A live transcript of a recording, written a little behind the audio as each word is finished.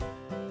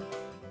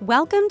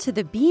Welcome to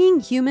the Being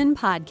Human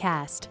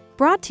podcast,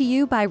 brought to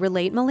you by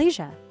Relate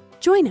Malaysia.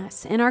 Join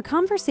us in our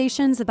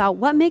conversations about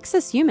what makes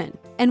us human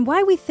and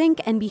why we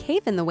think and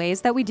behave in the ways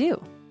that we do.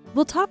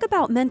 We'll talk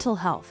about mental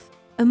health,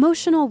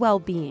 emotional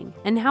well-being,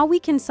 and how we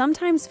can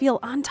sometimes feel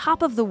on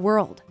top of the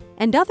world,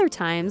 and other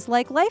times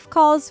like life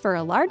calls for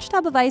a large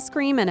tub of ice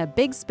cream and a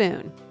big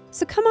spoon.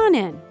 So come on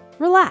in,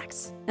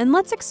 relax, and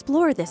let's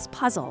explore this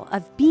puzzle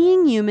of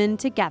being human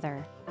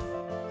together.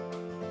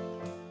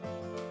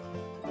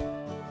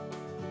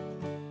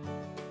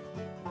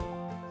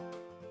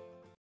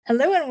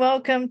 Hello and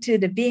welcome to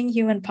the Being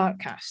Human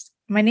podcast.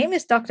 My name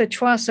is Dr.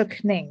 Chua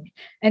Suk Ning,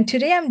 and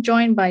today I'm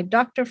joined by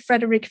Dr.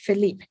 Frederick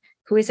Philippe,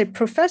 who is a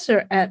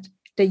professor at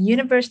the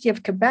University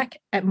of Quebec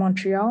at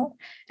Montreal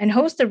and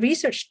hosts the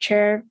research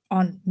chair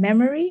on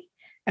memory,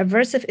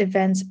 aversive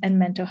events, and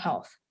mental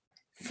health.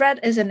 Fred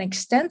is an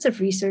extensive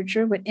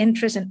researcher with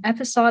interest in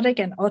episodic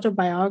and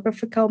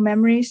autobiographical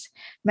memories,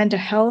 mental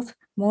health,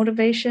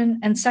 motivation,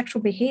 and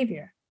sexual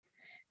behavior.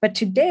 But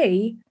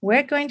today,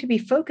 we're going to be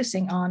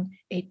focusing on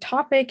a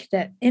topic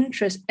that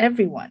interests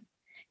everyone: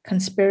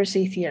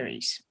 conspiracy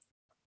theories.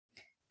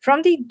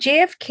 From the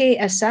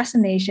JFK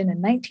assassination in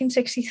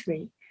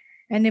 1963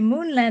 and the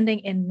moon landing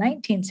in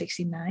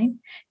 1969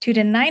 to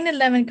the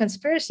 9/11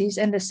 conspiracies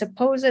and the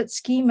supposed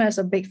schemas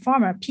of Big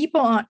Pharma,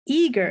 people are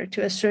eager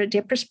to assert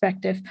their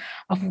perspective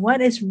of what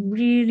is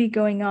really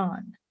going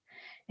on.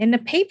 In the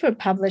paper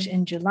published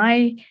in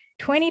July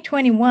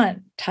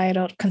 2021,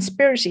 titled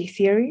Conspiracy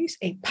Theories,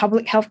 a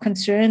Public Health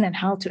Concern and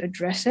How to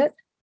Address It,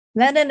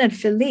 Lennon and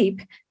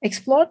Philippe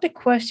explored the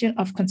question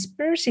of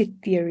conspiracy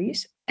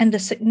theories and the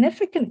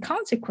significant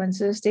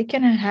consequences they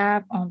can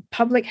have on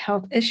public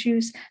health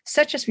issues,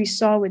 such as we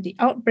saw with the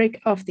outbreak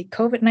of the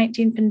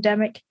COVID-19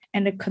 pandemic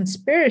and the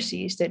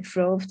conspiracies that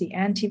drove the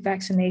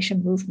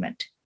anti-vaccination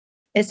movement.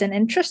 It's an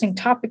interesting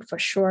topic for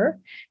sure,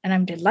 and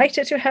I'm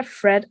delighted to have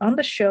Fred on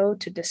the show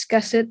to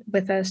discuss it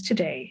with us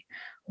today.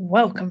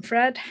 Welcome,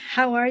 Fred.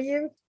 How are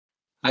you?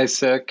 Hi,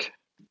 Suk.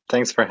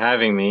 Thanks for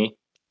having me.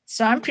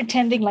 So I'm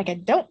pretending like I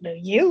don't know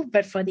you,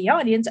 but for the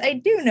audience, I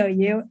do know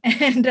you.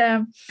 And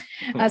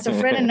so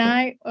Fred and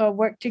I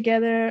worked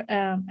together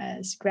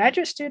as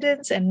graduate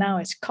students and now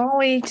as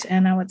colleagues.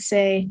 And I would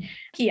say,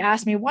 he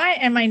asked me, why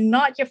am I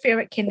not your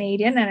favorite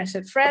Canadian? And I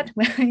said, Fred,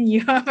 well,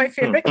 you are my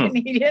favorite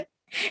Canadian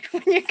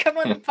when you come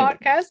on the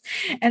podcast.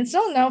 And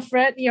so now,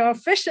 Fred, you're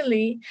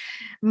officially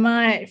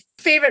my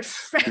favorite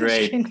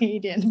French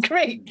Canadian.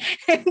 Great.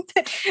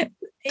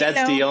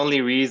 That's the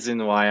only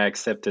reason why I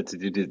accepted to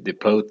do the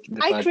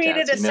podcast. I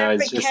created a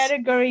separate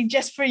category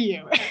just for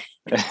you.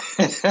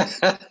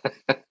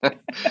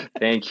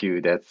 Thank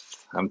you.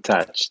 I'm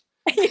touched.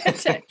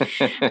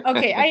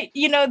 Okay,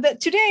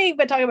 today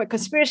we're talking about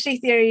conspiracy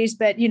theories,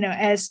 but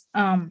as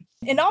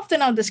and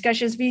often our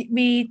discussions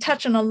we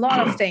touch on a lot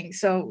of things.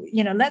 So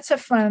let's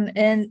have fun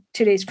in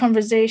today's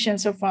conversation.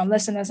 So for our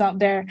listeners out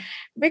there,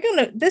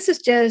 this is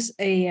just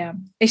a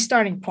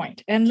starting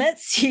point, and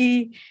let's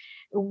see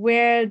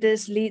where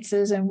this leads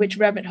us and which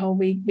rabbit hole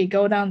we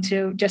go down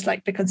to, just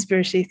like the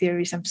conspiracy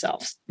theories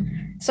themselves.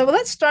 So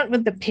let's start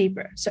with the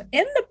paper. So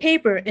in the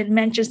paper, it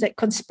mentions that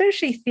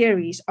conspiracy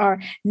theories are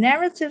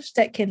narratives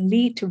that can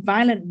lead to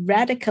violent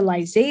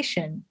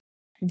radicalization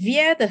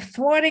via the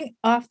thwarting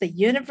of the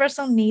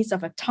universal needs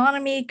of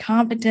autonomy,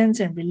 competence,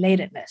 and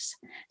relatedness.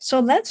 So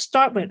let's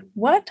start with,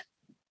 what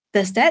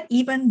does that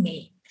even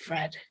mean,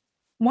 Fred?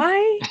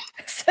 Why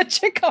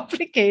such a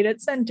complicated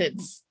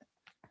sentence?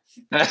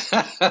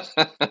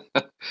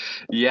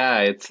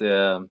 Yeah, it's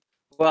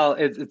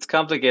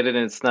complicated,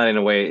 and it's not in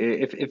a way.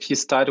 If you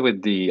start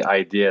with the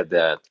idea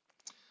that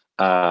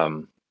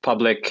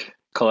public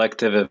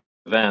collective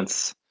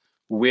events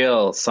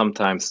will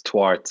sometimes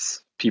thwart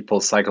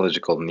people's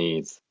psychological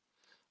needs.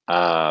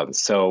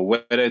 So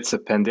whether it's a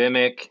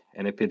pandemic,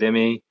 an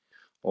epidemic,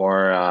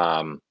 or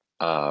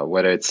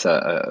whether it's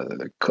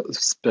a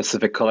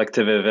specific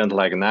collective event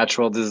like a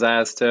natural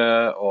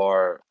disaster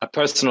or a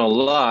personal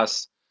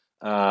loss,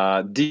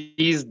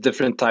 these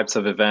different types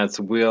of events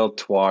will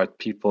thwart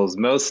people's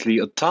mostly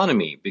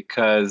autonomy,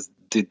 because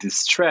the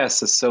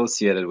distress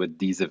associated with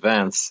these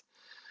events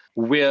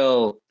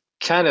will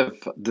kind of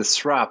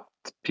disrupt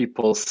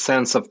people's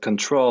sense of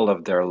control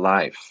of their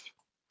life.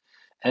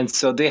 And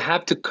so they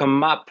have to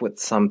come up with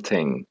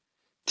something,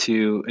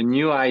 a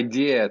new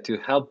idea to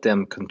help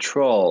them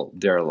control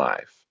their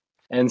life.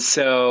 And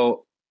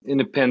so in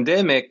a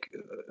pandemic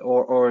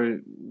or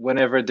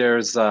whenever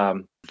there's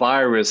a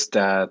virus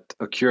that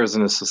occurs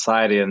in a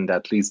society and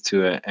that leads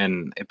to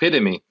an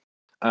epidemic,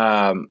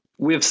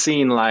 we've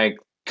seen like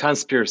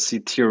conspiracy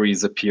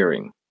theories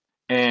appearing.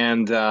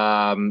 And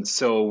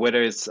so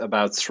whether it's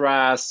about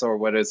SRAS or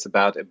whether it's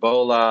about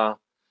Ebola,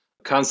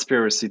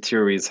 conspiracy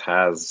theories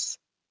has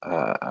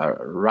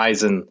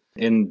risen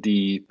in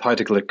the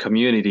particular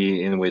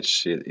community in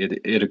which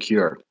it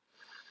occurred.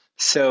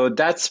 So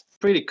that's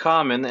pretty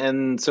common.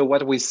 And so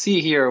what we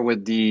see here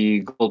with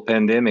the global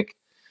pandemic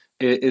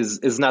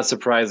is not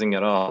surprising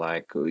at all.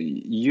 Like,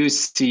 you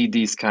see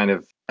these kind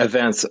of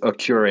events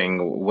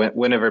occurring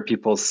whenever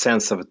people's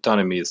sense of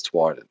autonomy is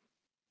thwarted.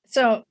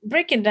 So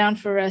break it down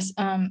for us.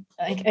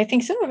 I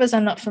think some of us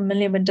are not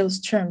familiar with those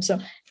terms. So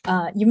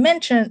you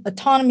mentioned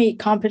autonomy,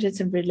 competence,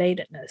 and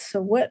relatedness.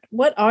 So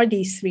what are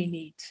these three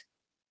needs?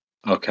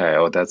 Okay,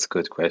 oh, that's a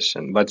good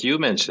question. But you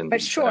mentioned But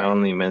these. I sure,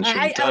 only mentioned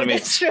autonomy.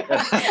 that's true.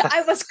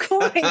 I was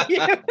quoting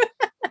you.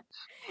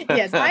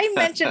 Yes, I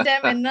mentioned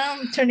them, and now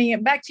I'm turning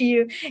it back to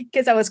you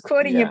because I was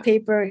quoting your Yeah.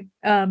 paper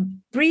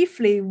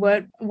briefly.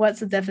 What's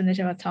the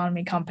definition of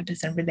autonomy,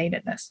 competence, and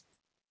relatedness?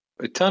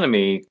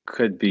 Autonomy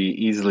could be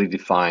easily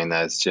defined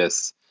as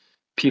just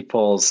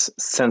people's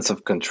sense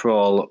of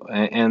control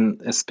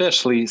and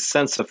especially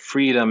sense of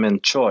freedom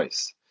and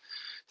choice.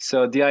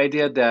 So the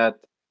idea that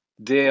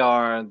they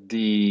are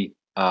the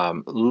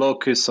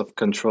locus of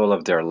control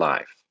of their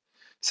life.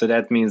 So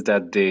that means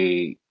that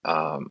they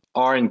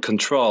are in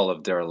control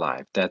of their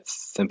life.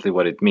 That's simply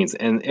what it means.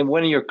 And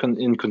when you're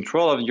in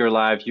control of your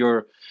life,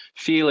 you're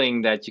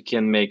feeling that you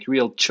can make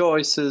real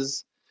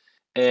choices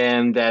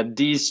and that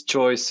these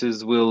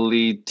choices will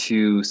lead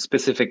to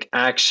specific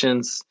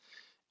actions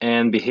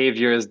and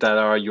behaviors that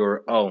are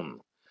your own.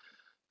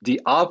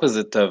 The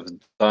opposite of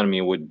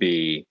autonomy would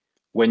be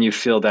when you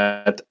feel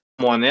that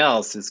someone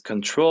else is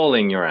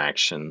controlling your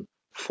action,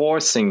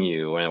 forcing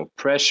you and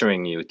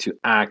pressuring you to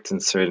act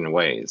in certain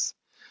ways.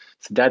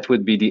 So that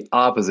would be the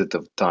opposite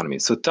of autonomy.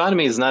 So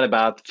autonomy is not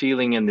about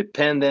feeling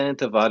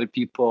independent of other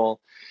people.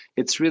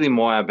 It's really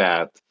more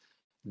about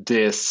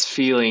this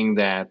feeling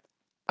that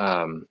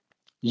um,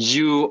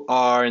 you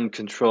are in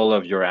control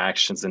of your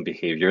actions and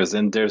behaviors,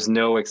 and there's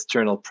no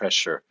external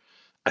pressure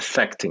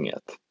affecting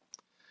it.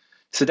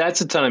 So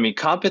that's autonomy.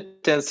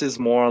 Competence is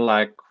more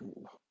like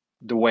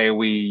the way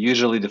we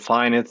usually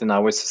define it in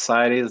our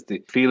society is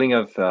the feeling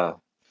of,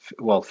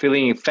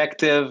 feeling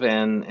effective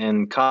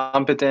and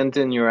competent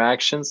in your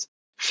actions,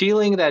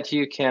 feeling that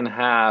you can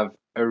have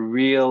a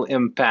real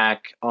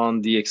impact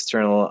on the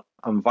external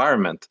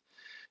environment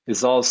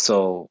is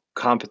also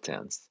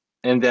competence.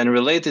 And then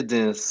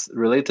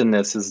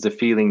relatedness is the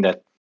feeling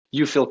that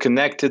you feel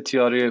connected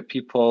to other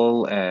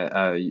people.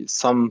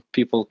 Some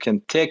people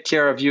can take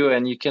care of you,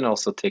 and you can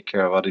also take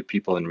care of other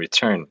people in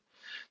return.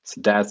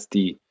 So that's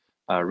the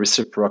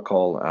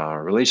reciprocal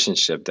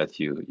relationship that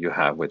you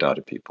have with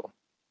other people.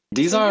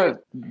 These So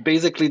are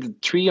basically the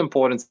three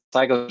important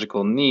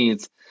psychological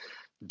needs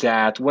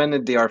that,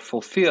 when they are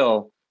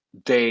fulfilled,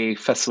 they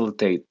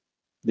facilitate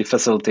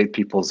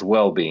people's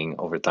well-being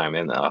over time,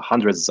 and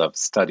hundreds of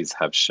studies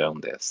have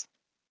shown this,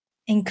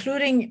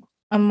 including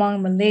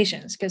among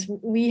Malaysians, because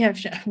we have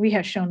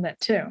shown that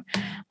too.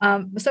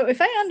 So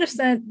if I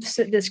understand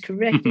this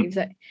correctly, is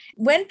that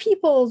when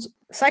people's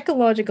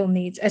psychological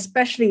needs,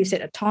 especially you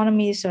said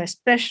autonomy, so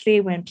especially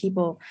when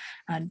people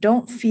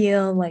don't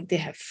feel like they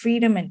have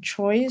freedom and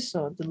choice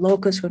or the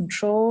locus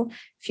control,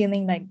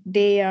 feeling like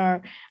they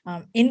are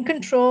in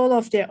control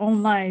of their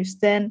own lives,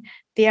 then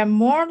they are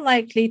more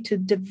likely to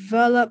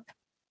develop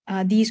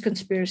these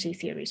conspiracy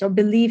theories or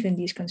believe in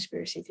these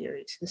conspiracy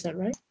theories. Is that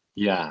right?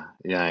 yeah,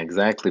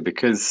 exactly,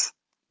 because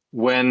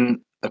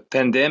when a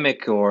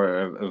pandemic or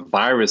a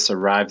virus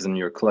arrives in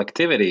your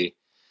collectivity,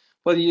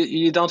 well,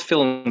 you don't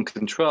feel in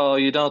control.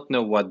 You don't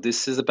know what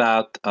this is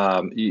about.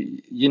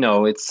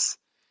 It's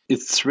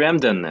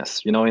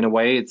randomness. In a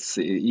way,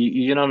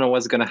 you don't know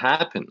what's going to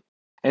happen,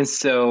 and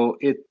so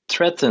it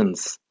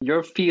threatens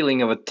your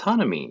feeling of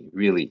autonomy,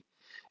 really,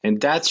 and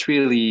that's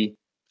really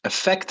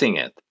affecting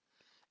it.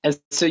 And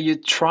so you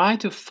try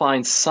to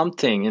find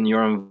something in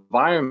your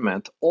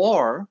environment,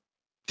 or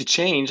to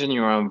change in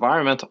your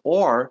environment,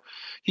 or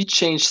you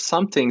change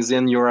some things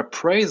in your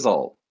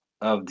appraisal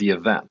of the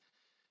event.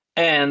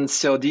 And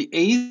so the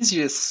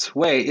easiest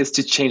way is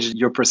to change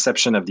your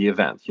perception of the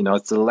event.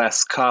 It's the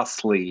less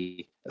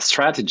costly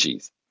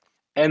strategies.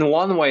 And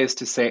one way is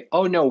to say,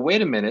 oh, no,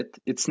 wait a minute.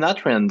 It's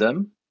not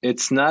random.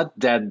 It's not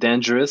that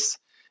dangerous.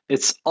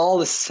 It's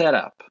all a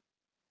setup.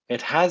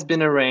 It has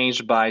been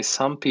arranged by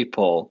some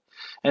people.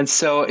 And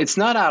so it's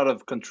not out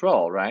of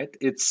control, right?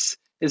 It's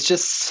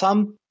just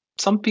some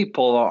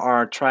people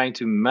are trying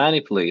to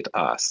manipulate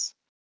us.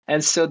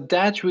 And so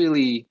that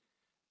really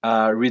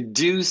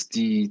reduce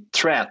the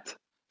threat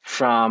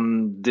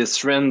from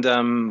this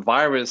random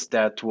virus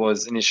that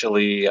was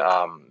initially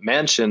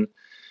mentioned.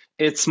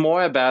 It's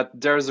more about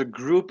there's a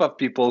group of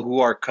people who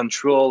are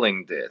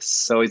controlling this,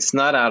 so it's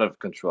not out of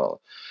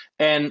control.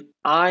 And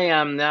I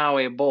am now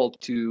able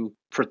to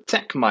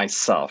protect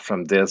myself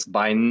from this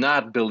by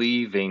not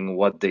believing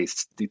what they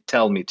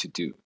tell me to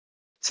do.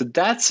 So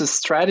that's a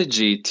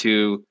strategy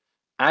to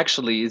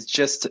actually, it's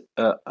just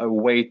a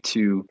way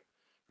to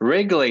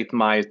regulate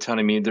my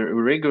autonomy,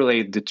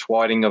 regulate the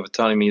thwarting of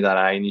autonomy that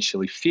I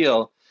initially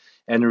feel,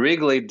 and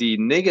regulate the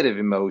negative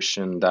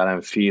emotion that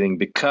I'm feeling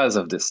because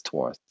of this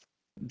thwart.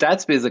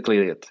 That's basically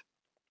it.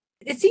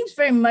 It seems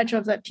very much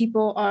of that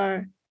people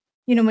are,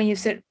 when you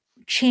said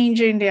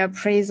changing their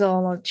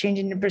appraisal or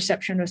changing the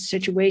perception of the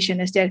situation,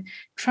 is that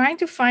trying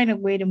to find a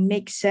way to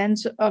make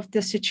sense of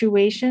the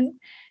situation.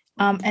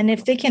 And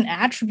if they can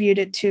attribute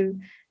it to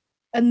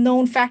a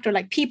known factor,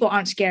 like people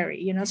aren't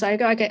scary, so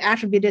I can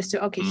attribute this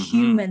to, okay,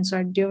 humans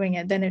are doing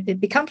it, then it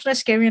becomes less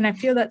scary. And I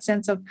feel that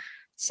sense of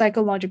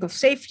psychological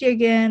safety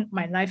again.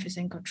 My life is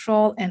in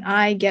control, and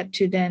I get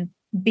to then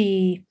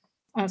be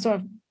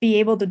be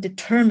able to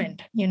determine,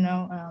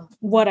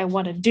 what I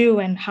want to do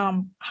and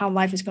how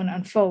life is going to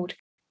unfold.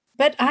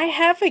 But I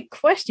have a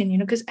question,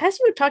 because as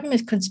you were talking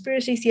about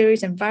conspiracy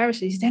theories and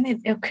viruses, then it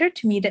occurred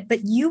to me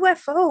but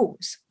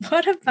UFOs,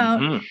 what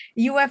about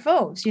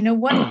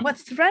UFOs? What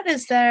threat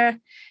is there?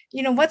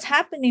 What's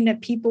happening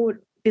that people would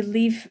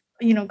believe,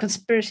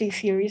 conspiracy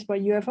theories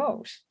about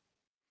UFOs?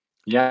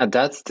 Yeah,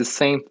 that's the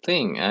same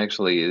thing,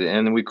 actually.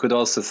 And we could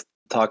also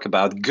talk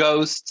about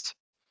ghosts,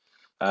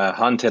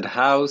 haunted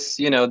house.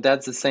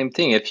 That's the same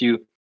thing. If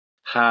you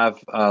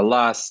have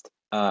lost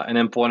an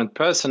important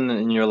person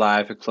in your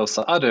life, a close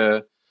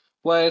other,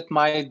 well, it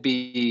might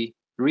be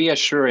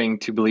reassuring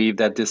to believe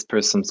that this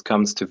person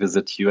comes to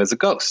visit you as a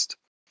ghost.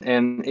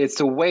 And it's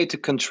a way to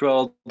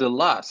control the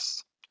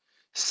loss.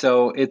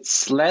 So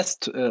it's less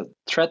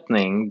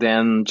threatening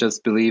than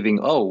just believing,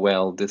 oh,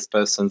 well, this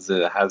person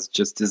has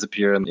just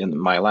disappeared in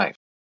my life.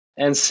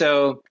 And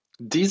so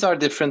these are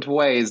different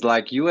ways,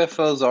 like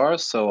UFOs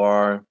also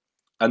are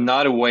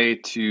another way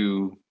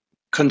to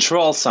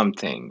control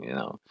something,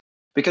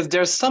 because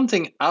there's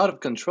something out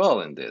of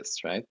control in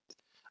this, right?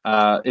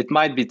 It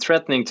might be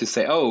threatening to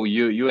say, oh,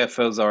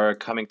 UFOs are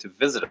coming to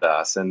visit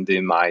us and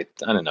they might,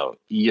 I don't know,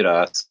 eat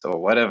us or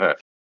whatever.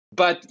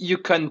 But you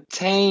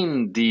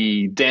contain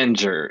the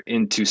danger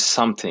into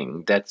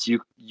something that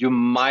you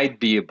might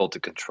be able to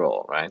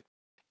control, right?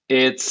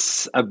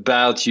 It's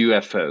about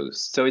UFOs.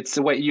 So it's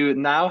the way you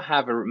now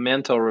have a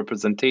mental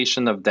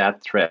representation of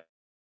that threat,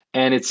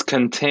 and it's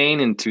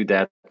contained into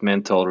that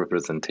mental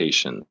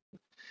representation.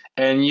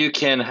 And you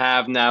can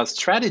have now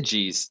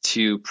strategies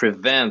to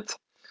prevent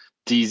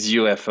these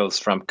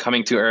UFOs from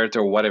coming to Earth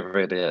or whatever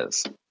it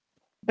is.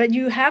 But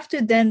you have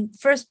to then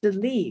first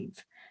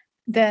believe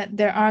that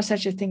there are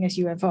such a thing as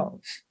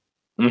UFOs.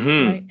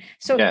 Right?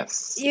 So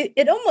yes.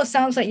 It almost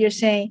sounds like you're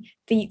saying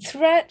the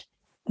threat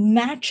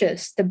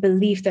matches the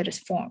belief that is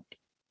formed.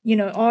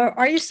 Or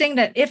are you saying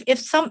that if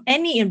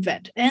any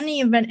event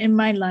in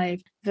my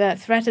life that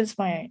threatens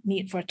my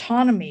need for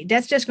autonomy,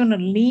 that's just going to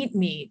lead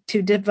me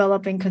to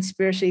developing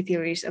conspiracy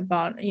theories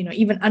about,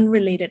 even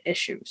unrelated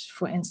issues,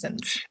 for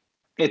instance?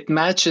 It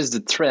matches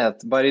the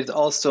threat, but it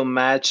also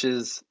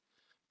matches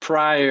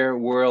prior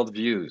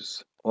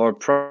worldviews or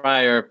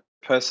prior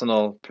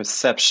personal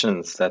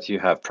perceptions that you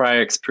have,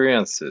 prior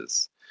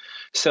experiences.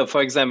 So,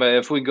 for example,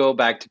 if we go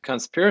back to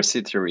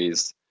conspiracy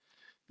theories,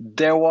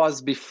 there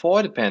was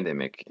before the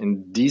pandemic,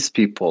 and these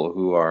people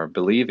who are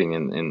believing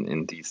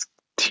in these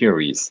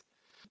theories,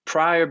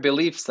 prior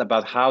beliefs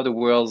about how the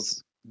world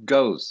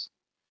goes.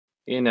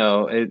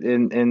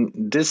 And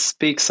this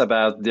speaks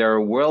about their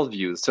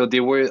worldview. So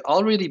they were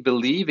already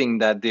believing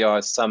that there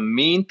are some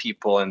mean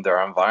people in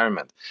their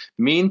environment,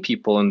 mean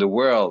people in the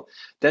world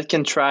that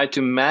can try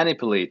to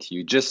manipulate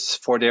you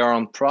just for their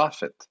own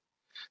profit.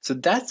 So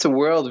that's a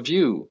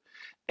worldview.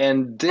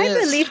 And this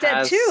I believe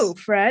that too,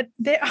 Fred.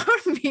 There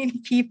are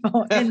mean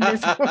people in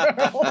this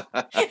world.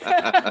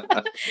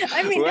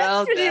 I mean,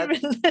 well, that's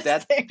pretty realistic.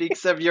 That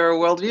speaks of your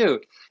worldview.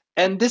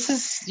 And this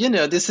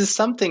is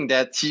something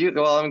that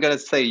I'm going to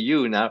say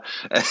you now.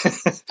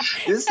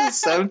 This is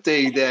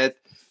something that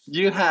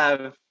you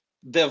have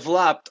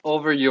developed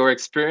over your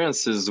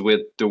experiences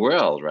with the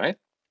world, right?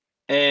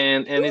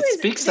 And it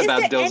speaks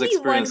about those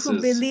experiences.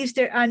 Anyone who believes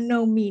there are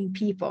no mean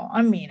people?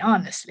 I mean,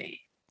 honestly.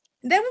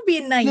 That would be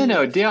naive.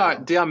 No, they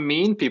are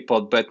mean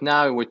people, but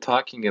now we're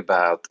talking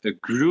about a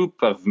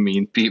group of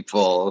mean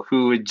people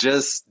who would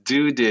just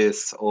do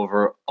this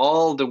over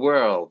all the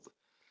world,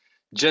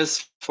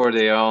 just for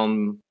their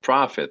own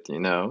profit,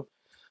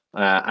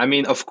 I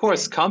mean, of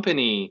course,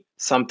 company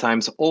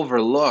sometimes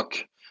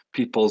overlook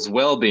people's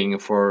well-being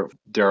for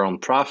their own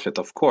profit.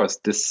 Of course,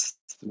 this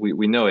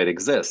we know it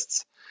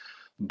exists,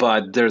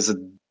 but there's a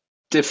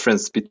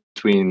difference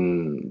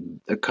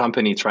between a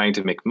company trying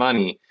to make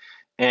money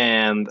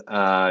and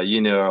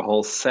a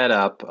whole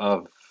setup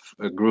of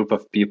a group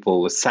of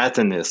people with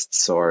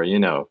Satanists or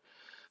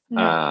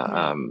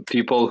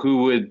people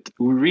who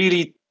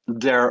really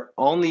their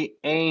only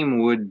aim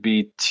would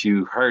be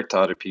to hurt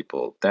other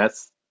people.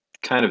 That's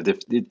kind of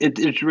different.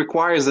 It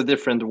requires a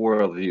different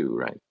worldview,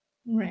 right?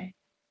 Right.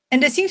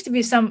 And there seems to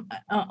be some,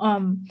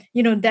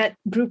 that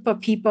group of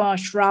people are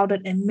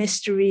shrouded in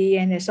mystery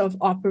and they're sort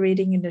of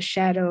operating in the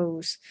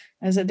shadows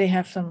as if they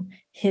have some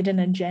hidden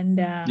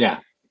agenda. Yeah.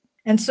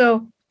 And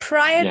so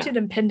prior to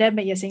the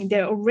pandemic, you're saying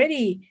there are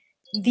already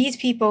these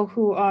people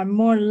who are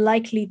more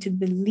likely to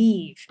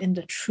believe in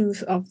the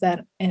truth of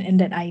that and in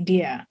that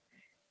idea.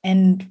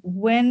 And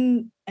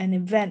when an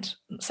event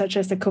such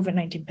as the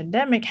COVID-19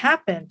 pandemic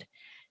happened,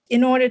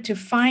 in order to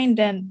find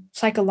then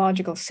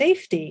psychological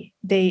safety,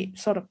 they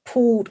sort of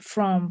pulled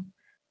from,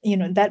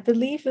 that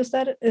belief. Is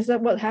that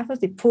what happens?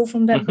 They pull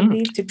from that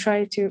belief to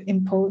try to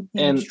impose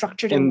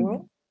structure the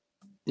world?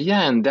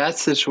 Yeah, and that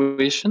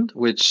situation,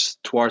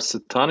 which towards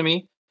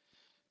autonomy,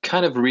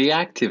 kind of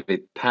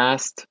reactivate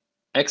past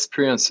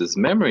experiences,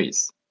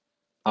 memories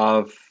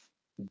of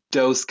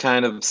those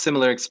kind of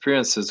similar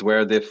experiences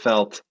where they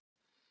felt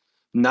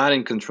not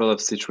in control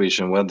of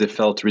situation, where they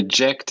felt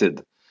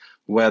rejected,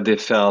 where they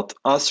felt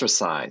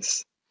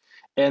ostracized.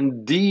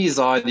 And these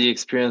are the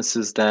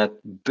experiences that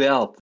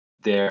built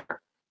their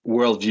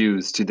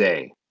worldviews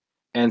today.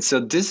 And so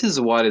this is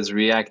what is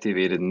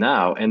reactivated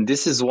now. And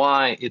this is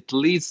why it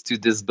leads to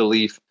this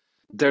belief.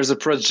 There's a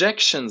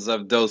projections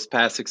of those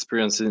past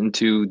experiences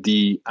into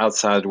the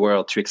outside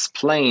world to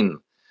explain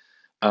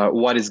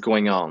what is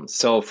going on.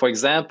 So, for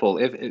example,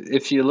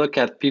 if you look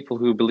at people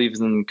who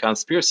believe in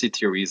conspiracy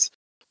theories,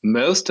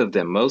 most of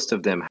them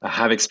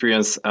have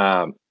experienced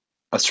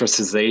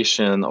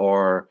ostracization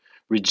or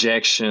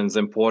rejections,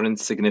 important,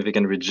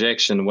 significant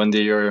rejection when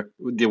they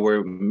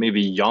were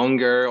maybe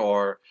younger,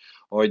 or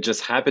it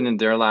just happened in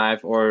their life,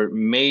 or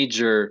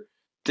major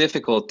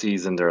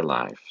difficulties in their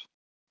life.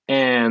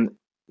 And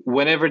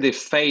whenever they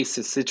face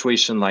a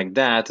situation like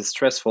that, a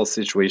stressful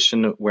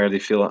situation where they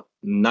feel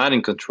not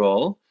in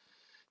control,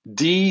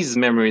 these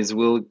memories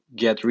will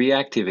get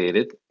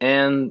reactivated,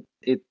 and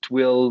it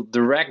will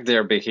direct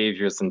their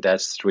behaviors in that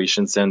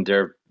situations and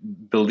their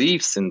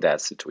beliefs in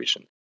that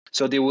situation.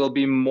 So they will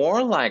be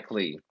more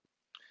likely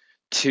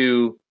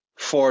to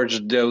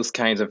forge those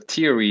kinds of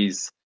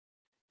theories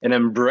and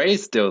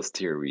embrace those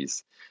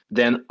theories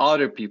than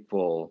other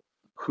people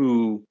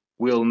who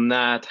will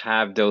not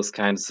have those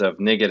kinds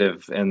of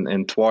negative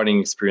and thwarting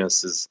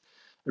experiences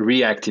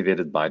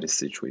reactivated by the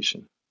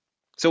situation.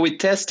 So we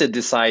tested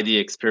this idea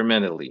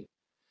experimentally.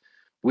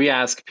 We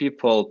asked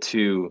people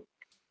to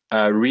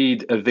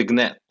read a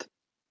vignette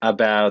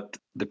about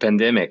the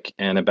pandemic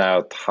and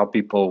about how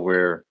people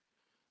were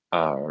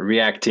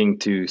reacting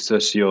to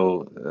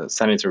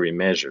socio-sanitary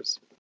measures.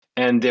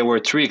 And there were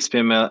three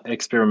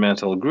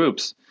experimental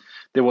groups.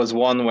 There was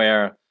one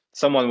where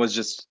someone was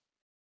just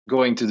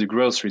going to the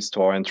grocery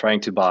store and trying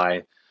to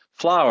buy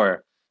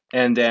flour,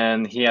 and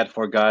then he had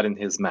forgotten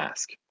his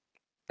mask.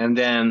 And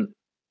then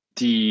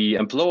the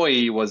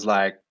employee was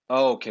like,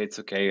 "Oh, okay, it's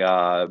okay,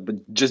 but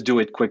just do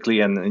it quickly,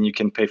 and you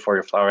can pay for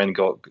your flour and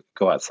go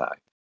outside."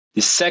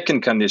 The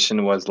second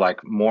condition was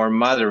like more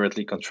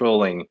moderately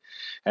controlling,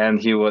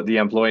 and the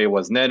employee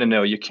was,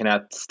 no, you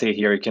cannot stay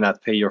here, you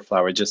cannot pay your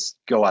flour, just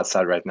go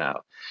outside right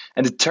now.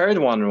 And the third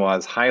one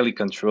was highly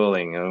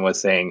controlling and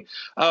was saying,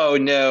 "Oh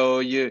no,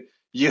 you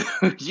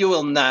you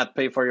will not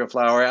pay for your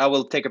flour. I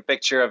will take a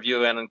picture of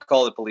you and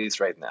call the police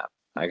right now."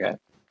 Okay.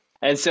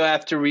 And so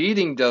after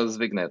reading those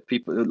vignettes,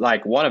 people,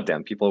 like one of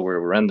them, people were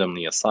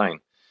randomly assigned.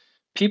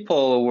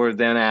 People were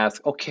then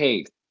asked,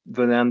 okay,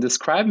 but then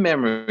describe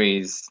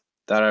memories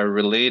that are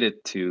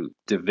related to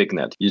the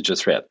vignette you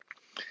just read.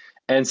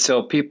 And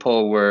so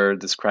people were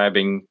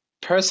describing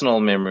personal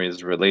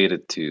memories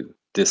related to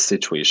this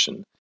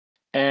situation.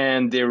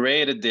 And they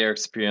rated their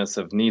experience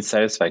of need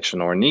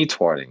satisfaction or need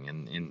thwarting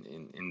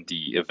in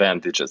the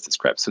event they just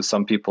described. So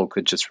some people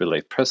could just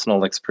relate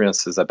personal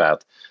experiences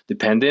about the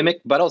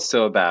pandemic, but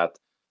also about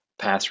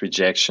past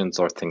rejections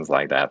or things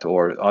like that,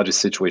 or other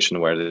situation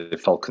where they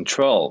felt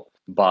controlled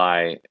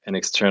by an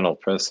external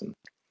person.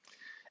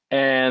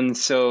 And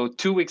so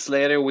 2 weeks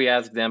later, we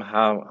asked them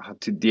how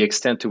to the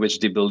extent to which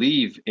they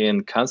believe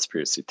in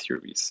conspiracy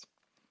theories.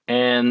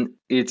 And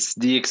it's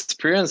the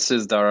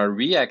experiences that are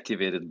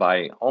reactivated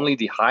by only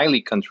the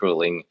highly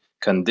controlling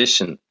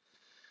condition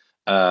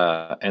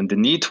and the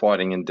need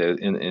thwarting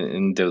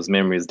in those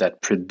memories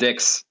that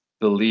predicts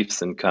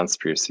beliefs in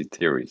conspiracy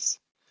theories,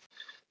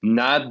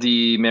 not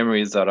the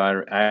memories that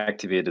are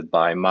activated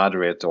by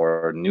moderate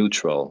or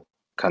neutral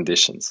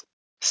conditions.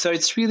 So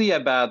it's really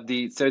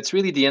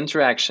the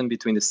interaction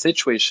between the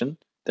situation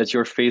that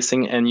you're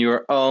facing and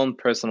your own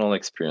personal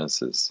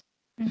experiences.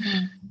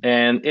 Mm-hmm.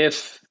 And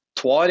if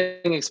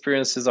thwarting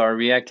experiences are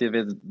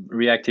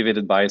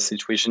reactivated by a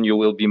situation, you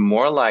will be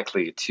more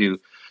likely to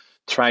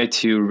try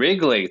to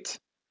regulate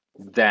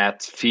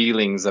that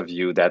feelings of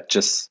you that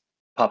just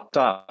popped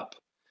up.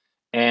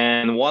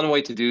 And one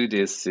way to do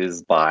this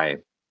is by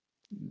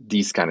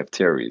these kind of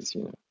theories,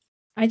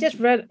 I just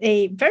read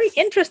a very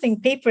interesting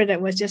paper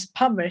that was just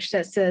published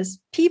that says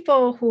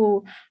people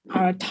who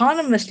are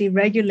autonomously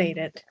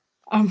regulated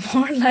are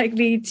more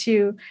likely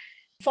to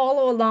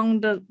follow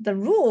along the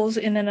rules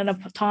in an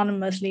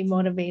autonomously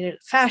motivated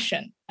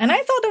fashion. And I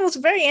thought it was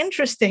very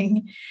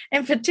interesting,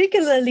 and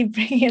particularly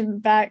bringing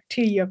it back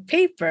to your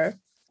paper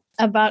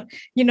about,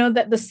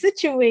 that the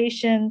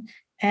situation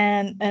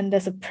and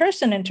there's a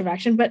person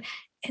interaction, but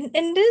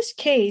in this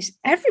case,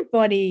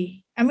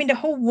 everybody, the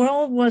whole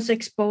world was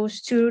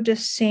exposed to the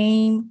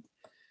same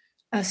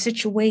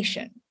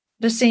situation,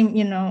 the same,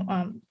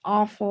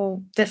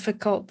 awful,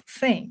 difficult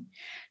thing.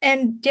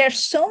 And there's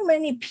so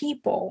many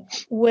people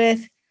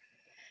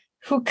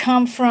who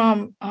come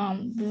from,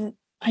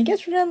 I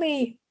guess,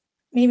 really,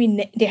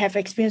 maybe they have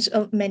experienced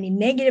many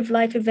negative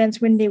life events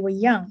when they were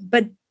young,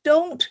 but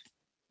don't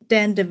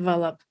then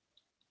develop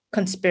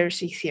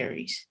conspiracy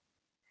theories.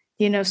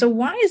 So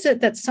why is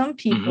it that some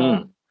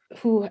people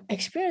who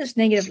experience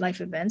negative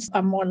life events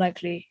are more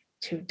likely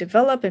to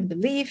develop and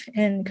believe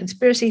in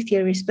conspiracy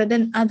theories, but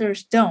then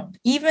others don't,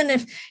 even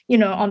if,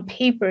 on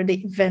paper,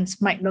 the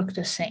events might look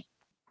the same?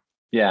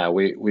 Yeah,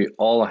 we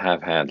all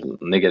have had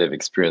negative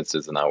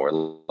experiences in our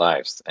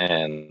lives,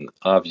 and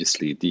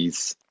obviously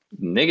these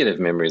negative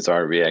memories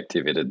are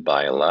reactivated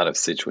by a lot of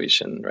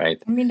situation,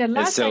 right? I mean, the And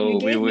last time you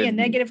so we gave me a would.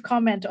 negative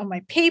comment on my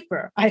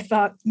paper, I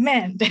thought,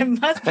 man, there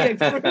must be a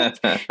group.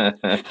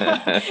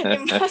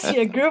 There must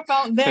be a group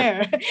out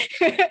there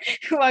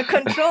who are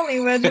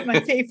controlling whether my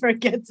paper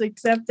gets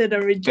accepted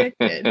or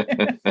rejected.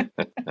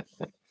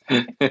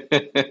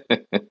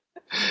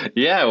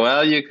 Yeah,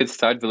 well, you could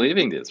start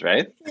believing this,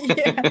 right?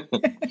 Yeah.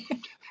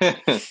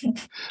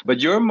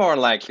 But you're more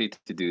likely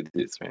to do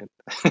this, right?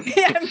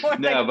 Yeah, more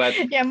No, but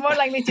more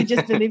likely to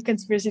just believe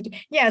conspiracy.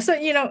 Yeah, so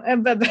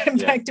but yeah,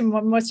 back to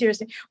more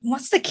seriously,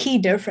 what's the key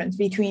difference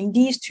between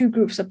these two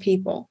groups of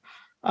people?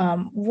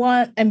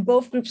 One and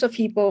both groups of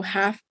people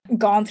have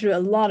gone through a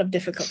lot of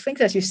difficult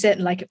things, as you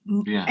said. Like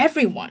yeah,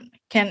 everyone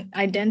can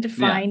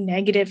identify yeah,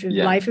 negative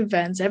yeah, life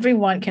events.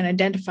 Everyone can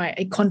identify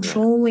a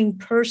controlling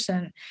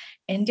person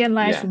in their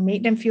lives yeah, who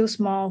made them feel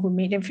small, who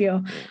made them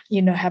feel,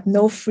 yeah, have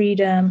no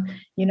freedom,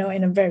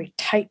 in a very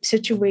tight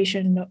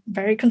situation,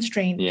 very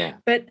constrained. yeah.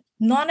 But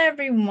not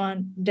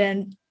everyone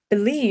then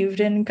believed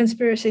in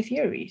conspiracy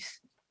theories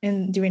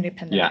during the Yeah,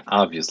 pandemic.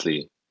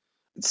 obviously.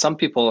 Some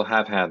people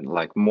have had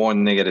like more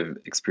negative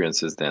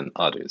experiences than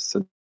others.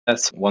 So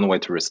that's one way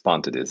to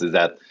respond to this, is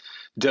that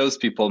those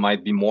people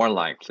might be more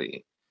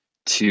likely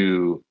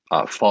to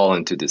fall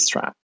into this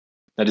trap.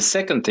 Now, the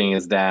second thing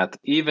is that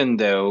even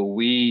though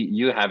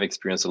you have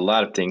experienced a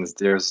lot of things,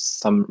 there's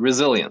some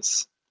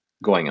resilience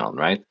going on,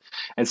 right?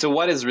 And so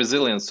what is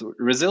resilience?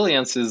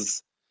 Resilience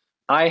is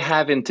I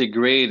have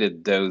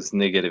integrated those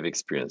negative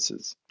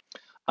experiences.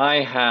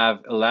 I have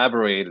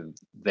elaborated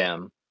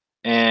them,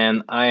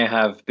 and I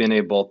have been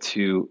able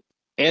to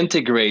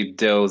integrate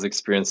those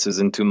experiences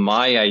into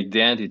my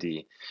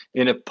identity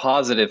in a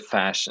positive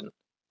fashion,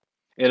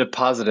 in a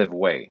positive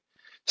way.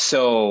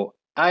 So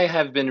I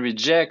have been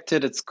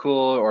rejected at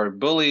school or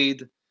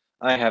bullied.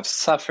 I have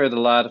suffered a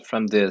lot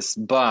from this,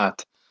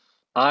 but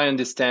I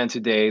understand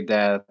today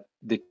that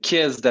the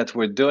kids that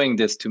were doing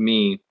this to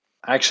me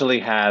actually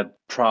had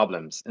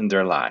problems in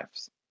their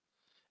lives.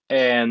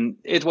 And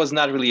it was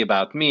not really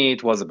about me,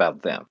 it was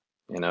about them.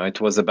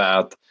 It was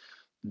about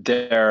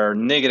their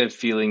negative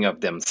feeling of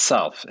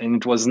themselves, and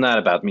it was not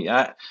about me.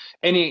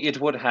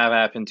 It would have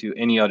happened to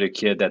any other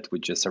kid that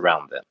would just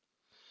around them.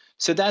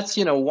 So that's,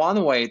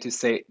 one way to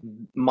say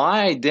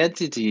my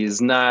identity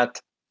is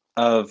not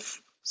of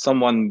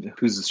someone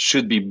who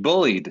should be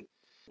bullied.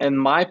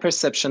 And my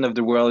perception of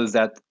the world is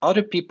that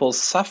other people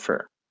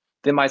suffer.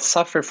 They might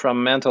suffer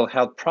from mental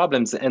health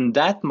problems, and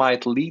that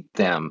might lead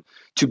them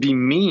to be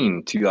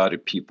mean to other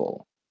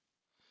people.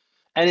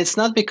 And it's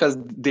not because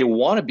they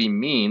want to be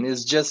mean,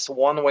 it's just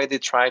one way they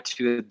try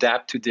to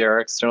adapt to their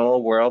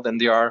external world, and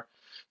they are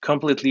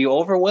completely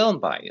overwhelmed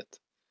by it.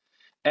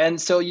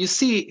 And so you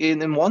see,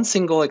 in one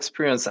single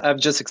experience, I've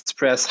just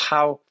expressed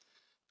how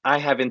I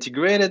have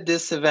integrated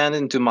this event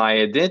into my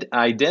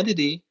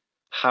identity,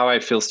 how I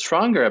feel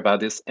stronger about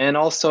this, and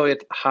also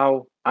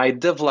how I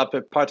develop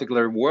a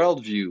particular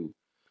worldview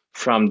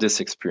from this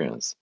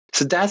experience.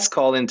 So that's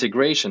called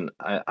integration.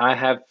 I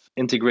have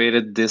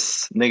integrated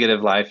this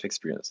negative life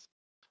experience.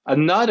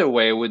 Another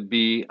way would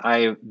be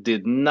I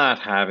did not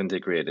have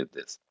integrated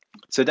this.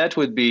 So that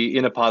would be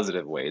in a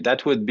positive way.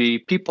 That would be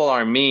people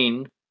are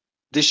mean,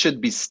 this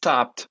should be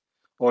stopped,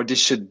 or this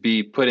should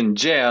be put in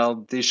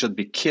jail, they should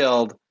be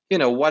killed,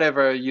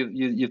 whatever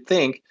you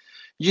think.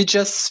 You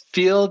just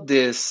feel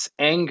this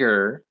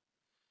anger,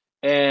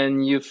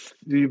 and you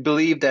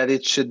believe that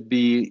it should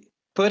be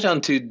put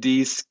onto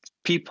these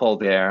people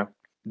there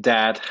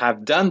that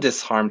have done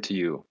this harm to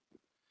you.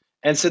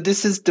 And so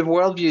this is the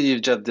worldview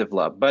you've just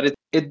developed, but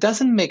it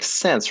doesn't make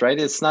sense, right?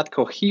 It's not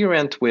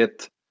coherent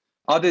with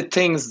other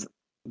things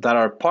that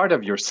are part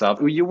of yourself.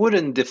 You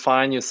wouldn't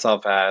define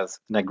yourself as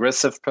an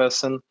aggressive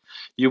person.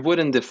 You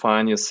wouldn't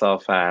define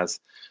yourself as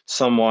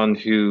someone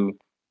who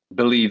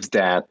believes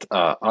that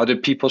other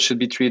people should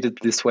be treated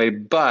this way.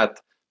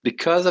 But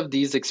because of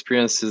these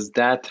experiences,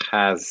 that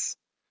has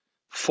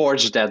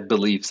forged that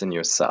beliefs in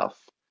yourself.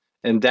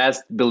 And that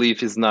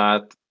belief is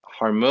not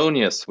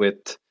harmonious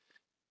with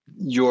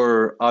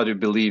your other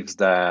beliefs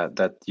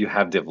that you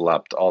have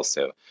developed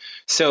also.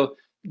 So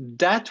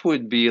that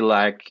would be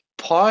like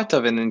part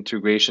of an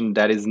integration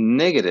that is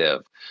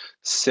negative.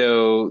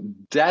 So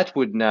that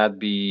would not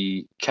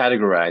be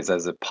categorized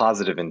as a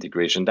positive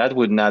integration. That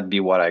would not be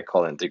what I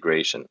call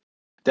integration.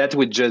 That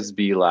would just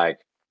be like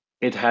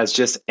it has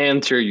just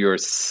entered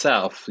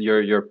yourself,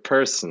 your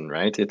person,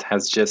 right? It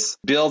has just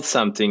built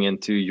something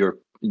into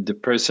the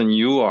person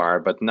you are,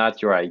 but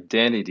not your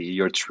identity,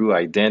 your true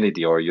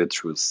identity or your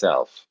true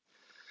self.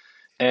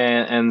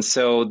 And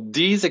so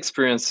these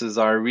experiences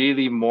are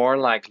really more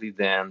likely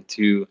than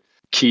to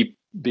keep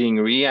being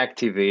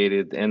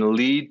reactivated and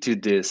lead to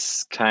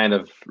this kind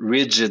of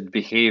rigid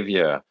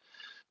behavior,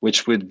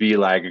 which would be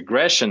like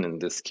aggression in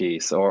this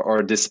case,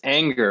 or this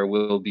anger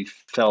will be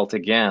felt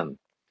again.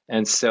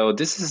 And so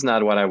this is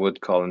not what I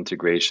would call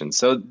integration.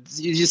 So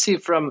you see,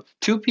 from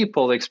two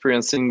people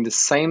experiencing the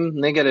same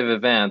negative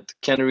event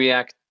can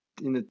react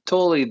in a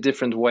totally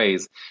different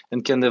ways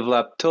and can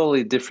develop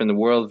totally different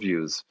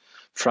worldviews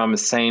from the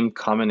same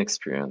common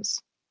experience.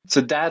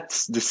 So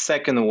that's the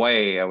second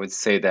way I would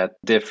say that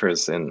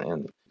differs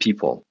in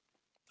people.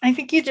 I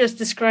think you just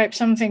described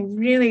something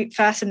really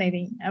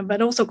fascinating,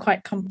 but also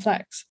quite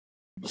complex.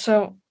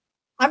 So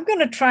I'm going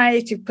to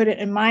try to put it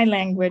in my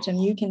language,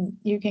 and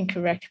you can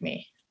correct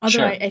me. Although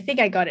Sure. I think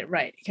I got it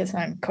right because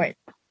I'm quite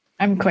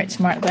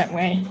smart that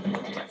way.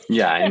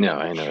 Yeah, I know.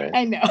 Right?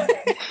 I know.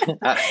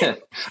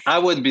 I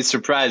would be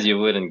surprised you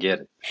wouldn't get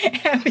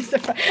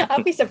it.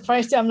 I'll be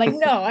surprised too. I'm like,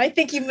 no, I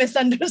think you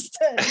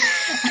misunderstood.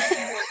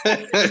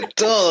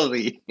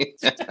 Totally.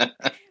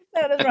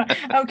 No, that's wrong.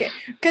 Okay,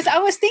 because I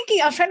was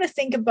trying to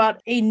think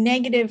about a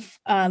negative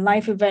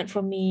life event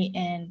for me,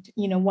 and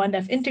one that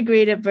I've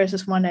integrated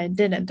versus one that I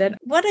didn't. Then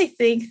what I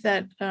think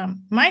that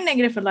my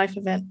negative life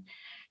event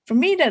for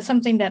me, that's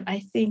something that I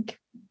think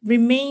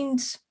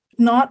remains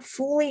not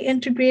fully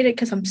integrated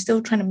because I'm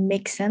still trying to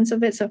make sense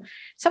of it. So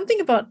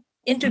something about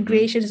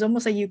integration is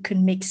almost like you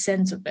can make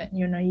sense of it.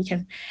 You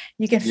can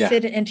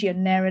fit it into your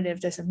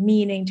narrative. There's a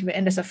meaning to it,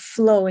 and there's a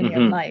flow in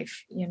your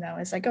life.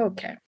 It's like,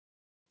 okay.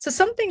 So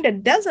something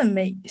that doesn't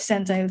make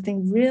sense, I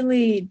think,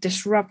 really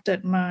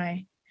disrupted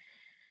my,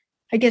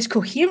 I guess,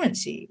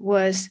 coherency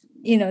was,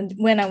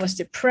 when I was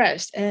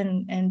depressed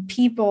and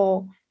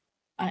people,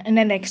 and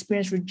then I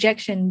experienced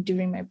rejection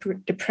during my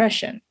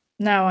depression.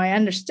 Now, I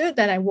understood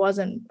that I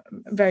wasn't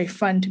very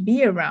fun to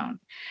be around,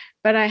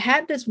 but I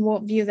had this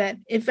worldview that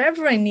if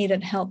ever I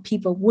needed help,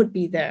 people would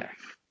be there.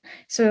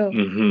 So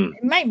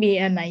it might be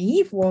a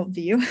naive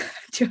worldview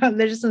to our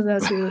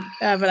listeners who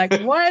are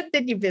like, what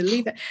did you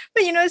believe? But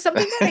it's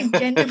something that I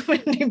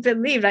genuinely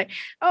believe, like,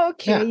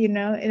 okay,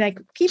 like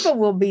people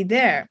will be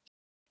there.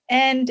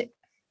 And,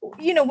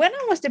 when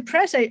I was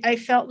depressed, I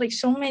felt like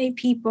so many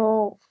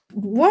people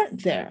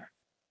weren't there.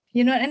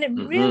 And it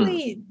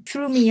really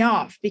threw me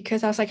off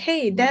because I was like,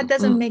 hey, that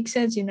doesn't make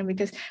sense,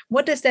 because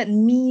what does that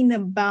mean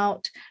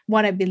about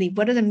what I believe?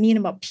 What does it mean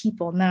about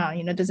people now?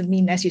 Does it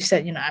mean, as you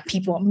said, are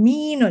people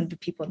mean, or do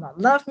people not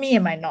love me?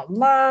 Am I not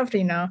loved?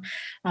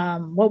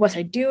 What was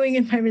I doing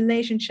in my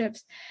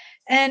relationships?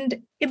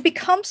 And it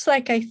becomes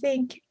like, I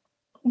think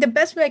the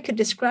best way I could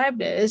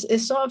describe it is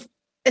it's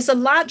a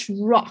large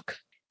rock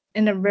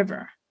in a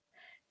river.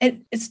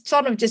 It's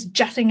sort of just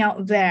jutting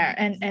out there,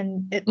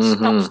 and it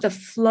stops the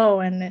flow,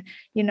 and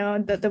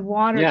the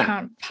water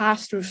can't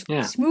pass through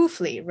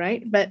smoothly,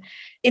 right? But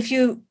if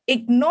you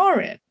ignore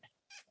it,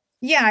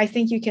 I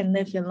think you can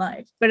live your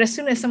life. But as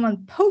soon as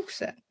someone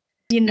pokes it,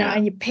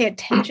 and you pay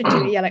attention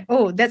to it, you're like,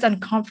 oh, that's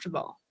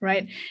uncomfortable,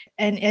 right?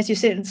 And as you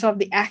said, sort of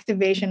the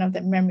activation of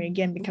that memory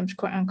again becomes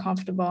quite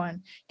uncomfortable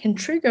and can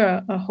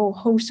trigger a whole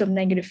host of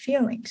negative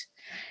feelings.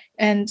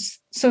 And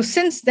so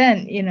since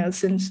then,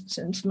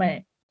 since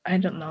my, I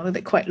don't know,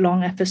 the quite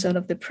long episode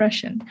of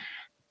depression,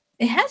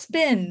 it has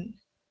been,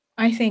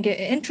 I think, an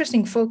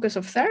interesting focus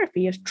of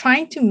therapy is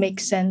trying to make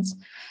sense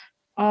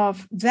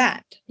of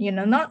that,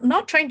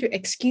 not trying to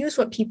excuse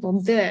what people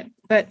did,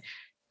 but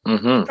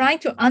trying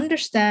to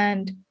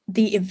understand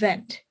the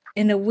event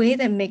in a way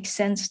that makes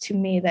sense to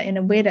me, that in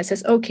a way that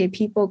says, okay,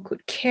 people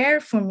could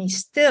care for me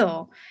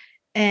still,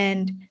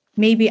 and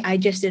maybe I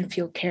just didn't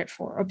feel cared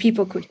for, or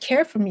people could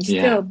care for me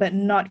still, but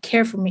not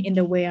care for me in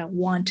the way I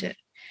wanted.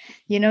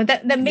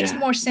 That makes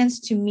more sense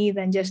to me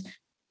than just,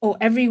 oh,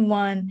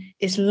 everyone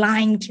is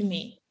lying to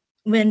me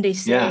when they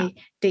say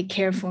they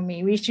care for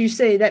me, which you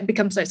say that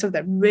becomes like sort of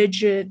that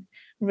rigid,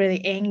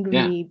 really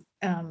angry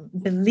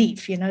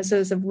belief, so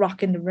it's a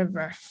rock in the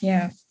river.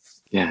 Yeah.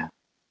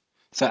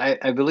 So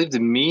I believe the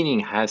meaning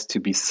has to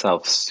be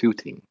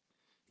self-suiting.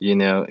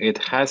 It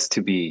has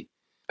to be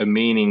a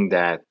meaning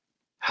that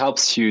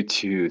helps you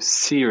to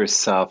see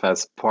yourself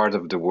as part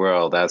of the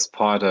world, as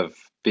part of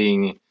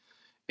being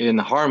in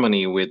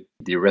harmony with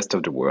the rest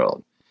of the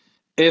world.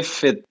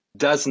 If it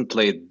doesn't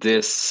play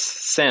this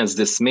sense,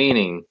 this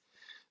meaning,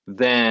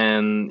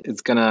 then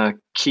it's gonna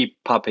keep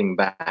popping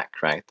back,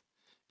 right?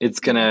 It's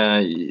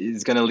gonna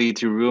lead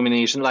to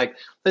rumination. Like,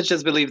 let's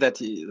just believe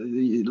that.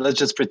 Let's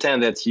just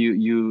pretend that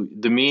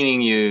the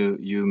meaning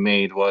you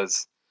made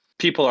was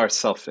people are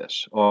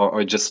selfish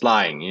or just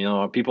lying.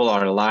 People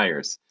are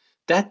liars.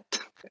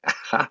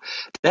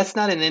 That's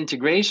not an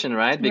integration,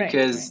 right?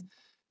 Because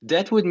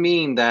that would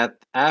mean that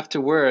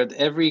afterward,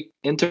 every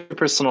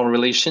interpersonal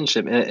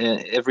relationship,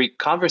 every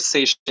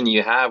conversation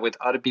you have with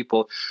other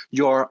people,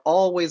 you're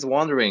always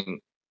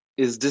wondering,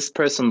 is this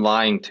person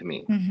lying to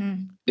me?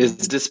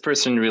 Is this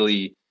person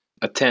really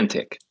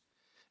authentic?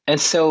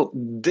 And so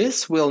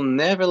this will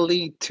never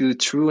lead to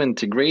true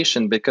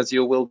integration because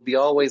you will be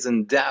always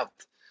in doubt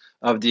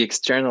of the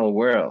external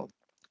world.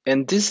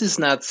 And this is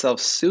not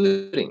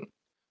self-soothing.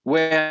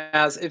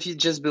 Whereas if you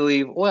just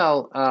believe,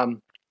 well,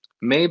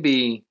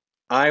 maybe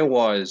I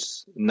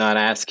was not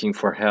asking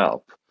for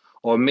help,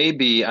 or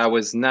maybe I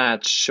was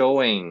not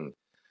showing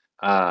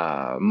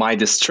my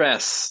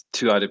distress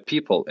to other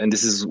people, and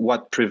this is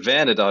what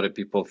prevented other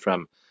people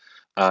from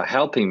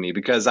helping me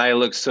because I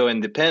look so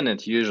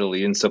independent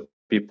usually, and so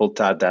people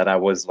thought that I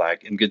was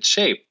like in good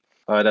shape,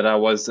 or that I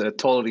was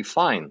totally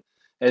fine.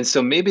 And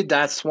so maybe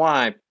that's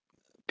why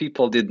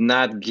people did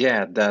not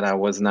get that I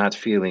was not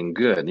feeling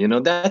good.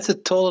 That's a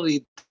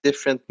totally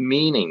different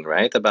meaning,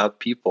 right? About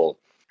people.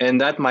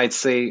 And that might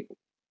say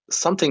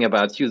something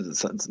about you,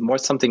 more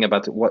something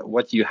about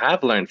what you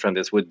have learned from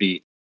this would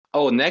be,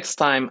 oh, next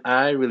time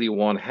I really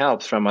want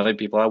help from other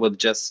people, I will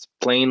just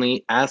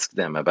plainly ask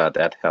them about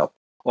that help.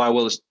 Or I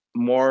will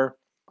more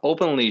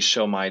openly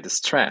show my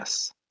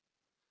distress,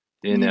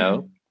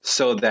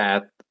 so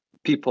that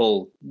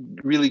people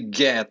really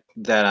get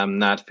that I'm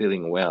not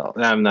feeling well.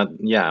 I'm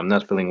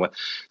not feeling well.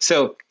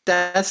 So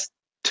that's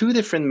two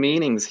different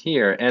meanings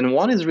here. And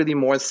one is really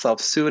more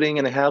self-soothing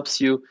and helps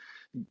you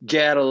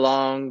get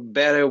along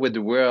better with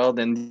the world.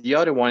 And the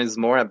other one is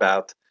more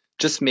about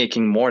just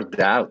making more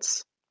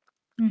doubts.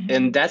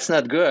 And that's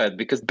not good,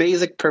 because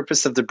basic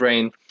purpose of the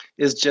brain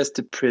is just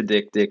to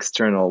predict the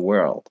external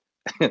world.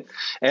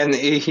 And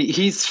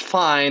he's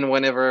fine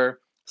whenever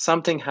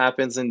something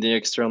happens in the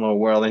external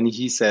world and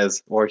he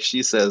says or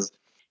she says,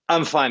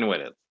 I'm fine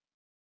with it.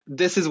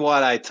 This is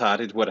what I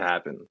thought it would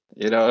happen.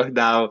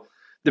 Now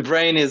the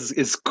brain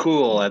is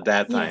cool at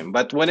that time. Yeah.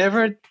 But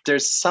whenever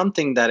there's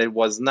something that it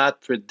was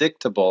not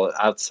predictable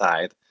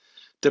outside,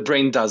 the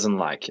brain doesn't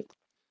like it.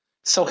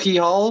 So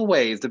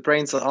the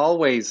brain's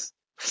always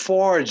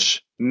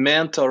forge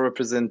mental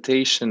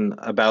representation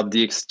about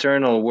the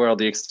external world,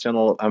 the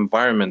external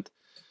environment,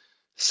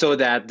 so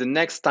that the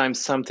next time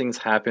something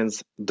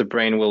happens, the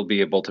brain will be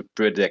able to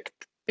predict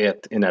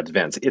it in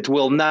advance. It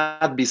will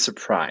not be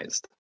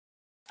surprised.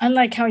 I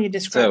like how you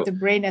describe the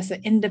brain as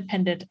an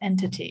independent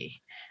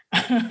entity.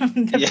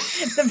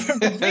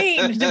 The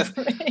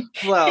brain.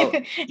 Well,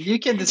 you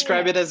can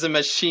describe it as a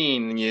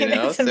machine,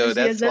 so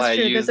that's why I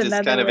use this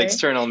kind of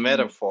external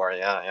metaphor.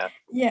 Yeah.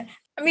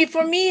 I mean,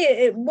 for me,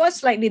 it was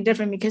slightly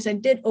different because I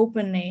did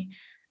openly,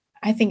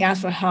 I think,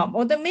 ask for help.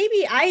 Although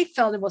maybe I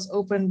felt it was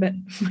open, but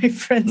my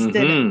friends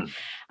didn't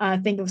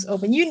think it was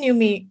open. You knew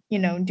me,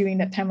 during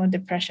that time of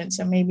depression.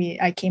 So maybe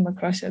I came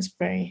across as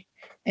very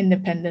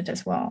independent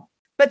as well.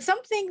 But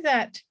something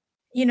that,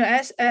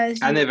 as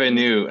I never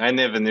knew. You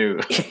never knew.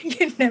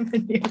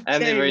 I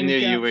never knew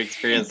you were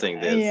experiencing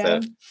this.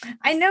 Yeah. So.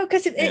 I know,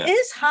 because it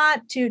is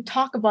hard to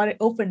talk about it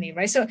openly,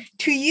 right? So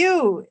to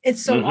you,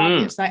 it's so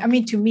obvious. Like, I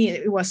mean, to me,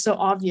 it was so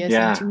obvious.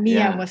 And to me,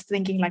 I was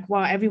thinking like,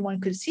 wow, everyone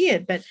could see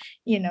it. But,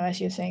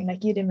 as you're saying,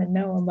 like, you didn't even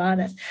know about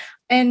it.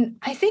 And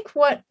I think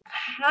what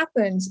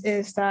happens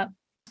is that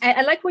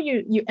I like what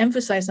you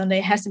emphasize on that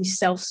it has to be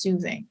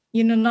self-soothing,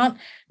 not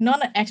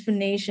an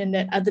explanation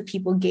that other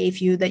people gave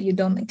you that you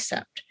don't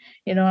accept.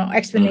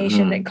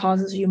 Explanation that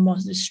causes you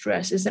most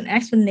distress is an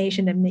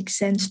explanation that makes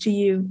sense to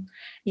you,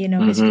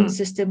 is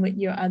consistent with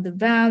your other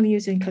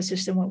values and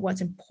consistent with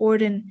what's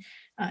important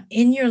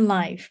in your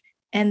life.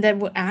 And that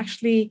will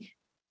actually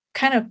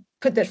kind of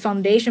put that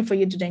foundation for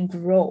you to then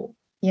grow,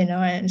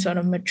 and sort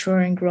of mature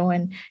and grow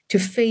and to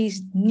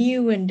face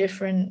new and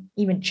different,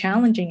 even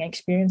challenging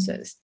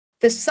experiences.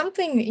 There's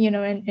something,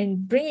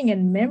 in bringing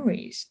in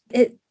memories.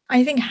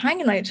 I think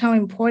highlights how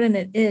important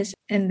it is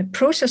in the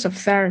process of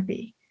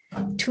therapy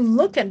to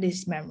look at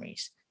these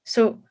memories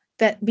so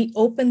that we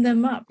open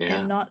them up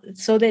and not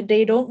so that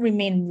they don't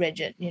remain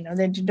rigid, that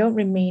they don't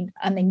remain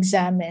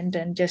unexamined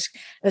and just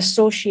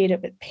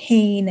associated with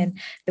pain and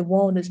the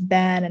world is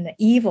bad and an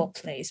evil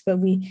place, but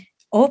we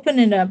open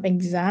it up,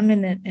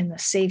 examine it in a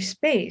safe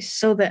space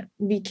so that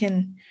we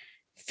can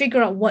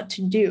figure out what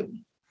to do,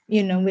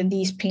 with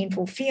these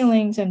painful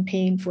feelings and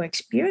painful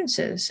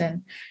experiences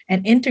and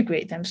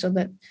integrate them so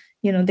that,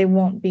 they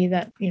won't be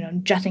that,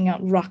 jutting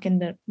out rock in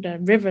the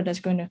river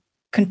that's going to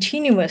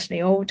continuously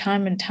over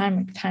time and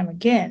time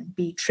again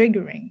be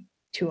triggering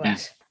to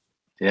us.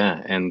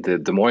 Yeah. And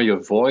the more you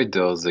avoid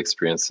those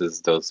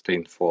experiences, those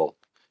painful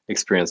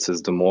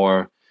experiences, the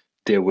more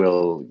they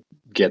will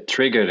get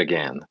triggered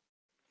again.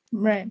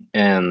 Right.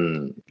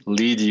 And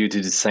lead you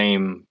to the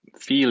same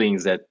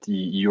feelings that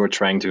you're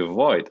trying to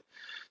avoid.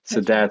 So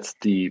that's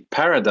the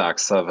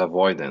paradox of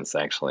avoidance,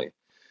 actually,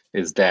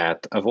 is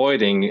that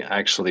avoiding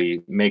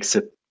actually makes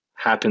it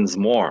happens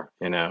more,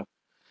 in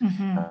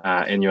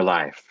your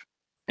life.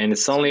 And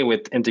it's only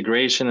with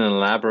integration and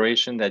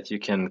elaboration that you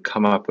can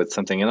come up with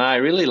something. And I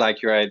really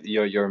like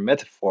your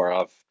metaphor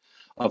of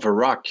a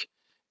rock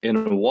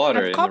in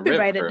water. I've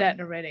copyrighted that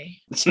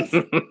already.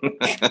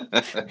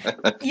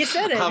 You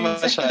said it. How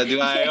much do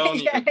I own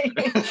you?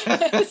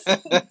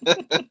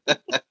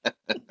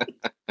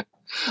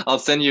 I'll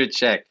send you a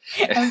check.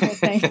 Okay,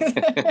 thanks.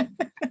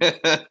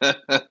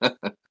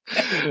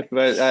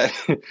 But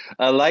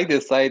I like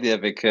this idea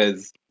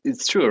because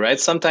it's true, right?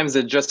 Sometimes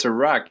it's just a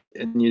rock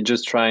and you're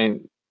just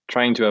trying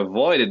to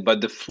avoid it,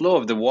 but the flow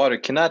of the water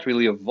cannot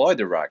really avoid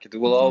the rock. It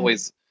will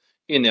always,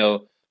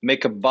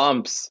 make a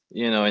bumps,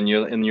 in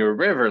your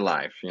river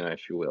life,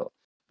 if you will.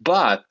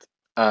 But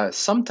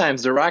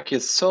sometimes the rock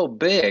is so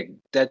big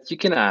that you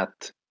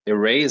cannot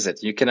erase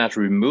it. You cannot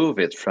remove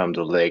it from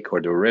the lake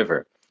or the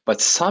river. But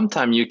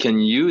sometimes you can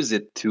use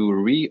it to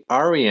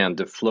reorient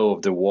the flow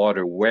of the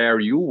water where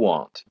you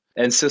want.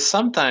 And so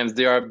sometimes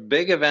there are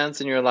big events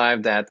in your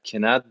life that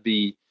cannot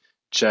be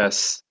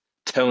just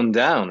toned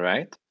down,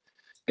 right?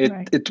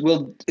 Right.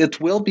 It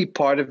will be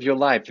part of your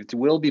life. It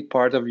will be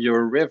part of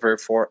your river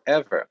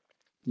forever.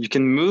 You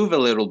can move a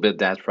little bit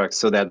that rock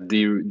so that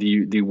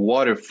the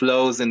water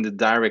flows in the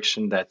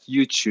direction that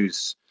you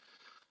choose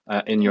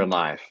in your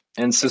Yeah. life.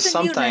 And so It's a new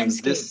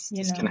sometimes landscape,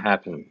 this can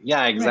happen.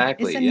 Yeah, Right. It's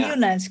exactly. a new Yeah,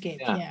 landscape.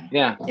 yeah, Yeah.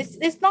 yeah,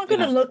 It's not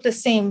going to yeah. look the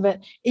same, but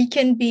it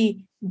can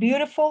be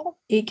beautiful.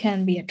 It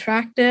can be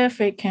attractive.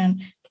 It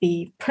can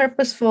be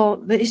purposeful.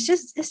 But it's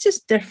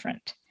just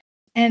different.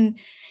 And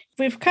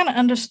we've kind of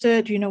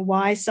understood,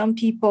 why some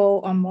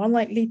people are more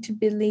likely to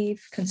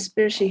believe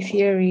conspiracy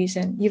theories.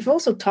 And you've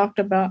also talked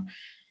about,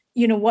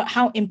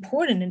 how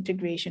important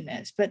integration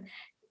is. But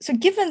so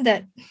given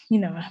that,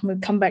 we'll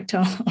come back to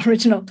our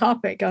original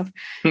topic of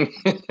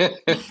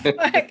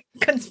like,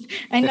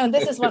 I know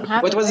this is what What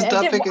happens. was the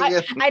topic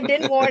again? I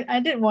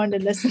did warn the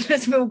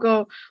listeners we'll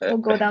go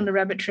down the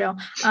rabbit trail.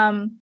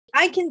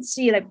 I can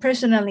see, like,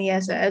 personally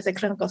as a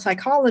clinical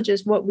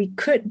psychologist, what we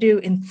could do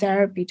in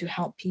therapy to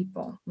help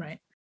people, right?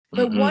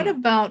 But what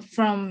about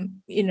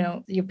from,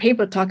 your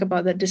paper talk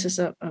about that this is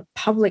a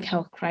public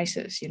health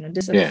crisis,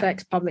 this Yeah.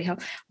 affects public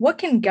health. What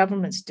can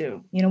governments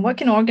do? What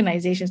can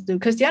organizations do?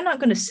 Because they're not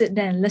going to sit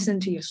there and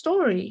listen to your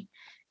story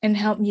and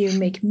help you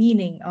make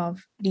meaning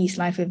of these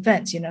life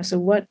events, So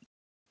what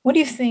do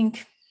you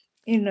think,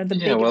 the Yeah,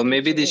 bigger well,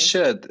 maybe picture they is?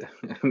 should.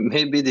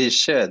 Maybe they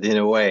should in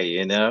a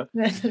way,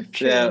 That's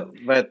Yeah, true.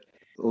 but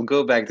we'll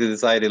go back to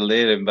this idea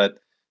later. But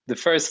the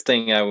first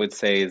thing I would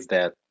say is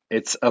that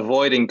it's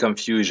avoiding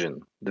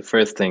confusion. The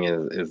first thing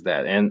is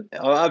that. And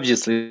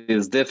obviously,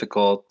 it's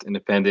difficult in a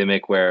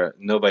pandemic where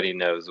nobody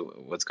knows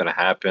what's going to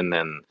happen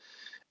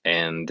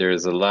and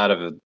there's a lot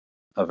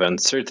of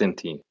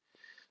uncertainty.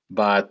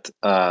 But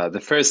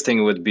the first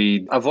thing would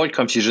be avoid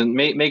confusion.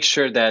 Make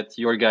sure that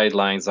your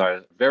guidelines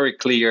are very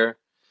clear.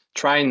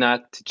 Try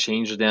not to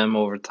change them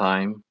over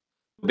time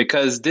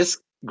because this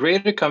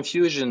greater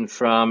confusion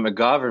from a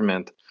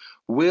government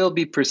will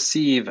be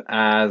perceived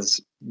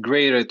as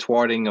greater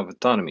thwarting of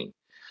autonomy.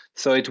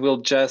 So it will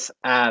just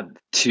add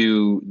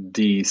to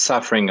the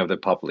suffering of the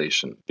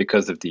population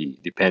because of the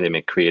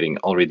pandemic creating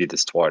already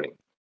this thwarting.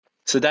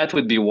 So that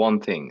would be one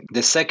thing.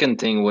 The second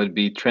thing would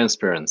be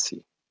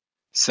transparency.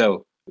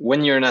 So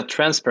when you're not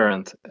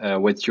transparent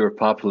with your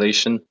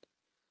population,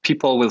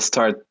 people will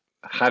start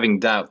having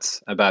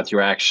doubts about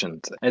your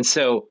actions. And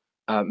so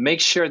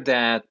make sure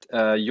that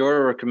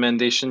your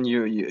recommendation,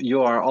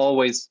 you are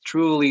always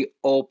truly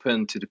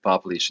open to the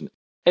population.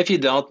 If you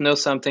don't know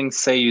something,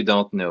 say you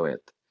don't know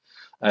it.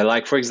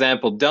 Like, for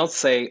example, don't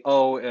say,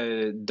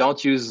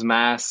 don't use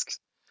masks.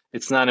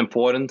 It's not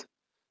important.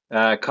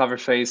 Cover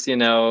face,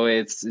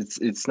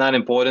 it's not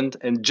important.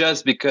 And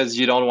just because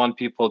you don't want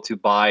people to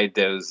buy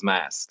those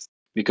masks,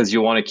 because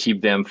you want to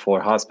keep them for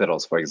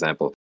hospitals, for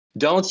example.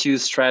 Don't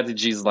use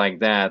strategies like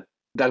that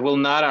will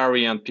not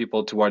orient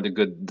people toward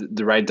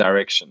the right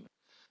direction.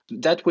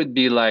 That would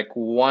be like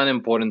one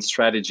important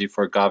strategy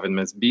for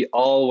governments. Be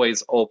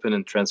always open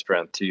and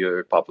transparent to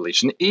your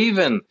population,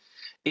 even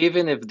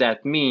if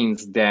that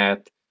means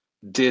that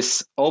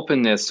this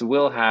openness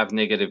will have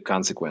negative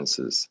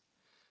consequences.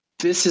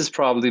 This is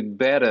probably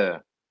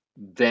better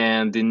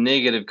than the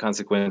negative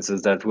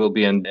consequences that will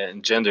be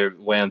engendered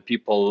when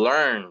people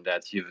learn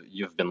that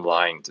you've been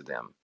lying to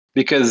them.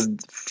 Because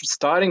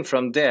starting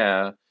from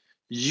there,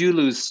 you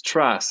lose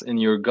trust in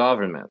your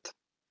government.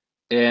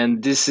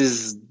 And this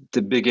is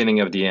the beginning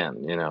of the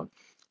end,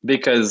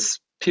 because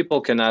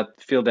people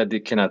cannot feel that they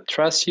cannot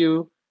trust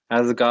you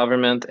as a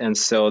government. And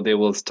so they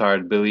will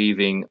start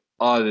believing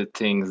other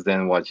things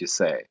than what you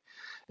say.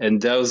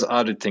 And those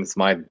other things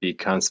might be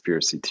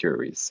conspiracy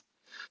theories.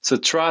 So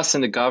trust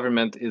in the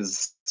government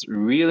is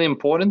really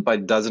important, but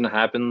it doesn't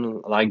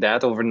happen like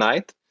that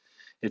overnight.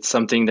 It's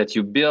something that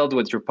you build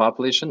with your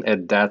population,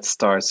 and that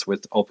starts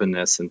with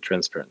openness and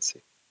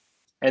transparency.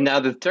 And now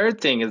the third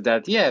thing is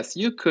that yes,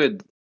 you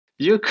could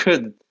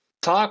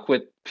talk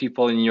with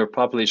people in your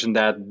population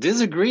that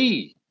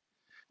disagree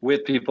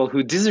with people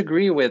who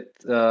disagree with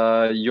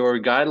your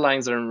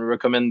guidelines and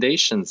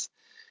recommendations.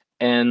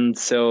 And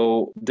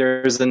so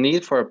there's a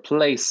need for a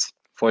place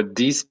for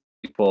these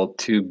people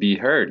to be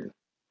heard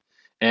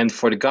and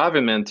for the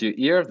government to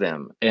hear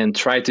them and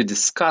try to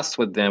discuss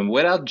with them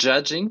without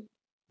judging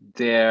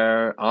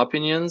their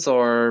opinions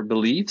or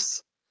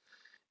beliefs.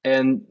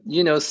 And,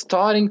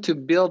 starting to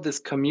build this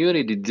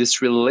community, this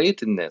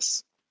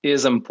relatedness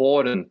is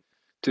important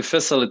to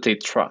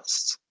facilitate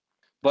trust,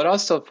 but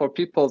also for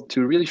people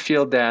to really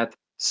feel that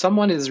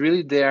someone is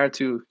really there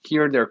to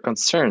hear their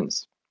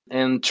concerns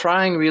and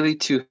trying really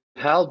to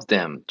help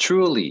them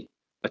truly,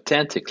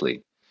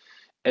 authentically.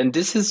 And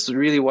this is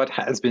really what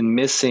has been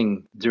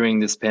missing during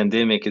this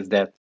pandemic is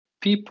that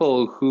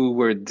people who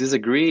were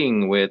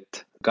disagreeing with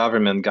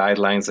government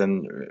guidelines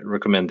and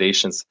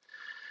recommendations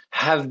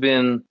have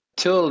been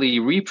totally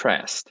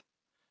repressed,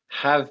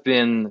 have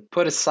been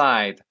put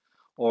aside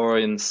or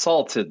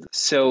insulted.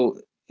 So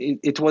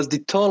it was the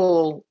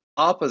total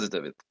opposite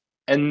of it.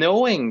 And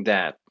knowing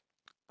that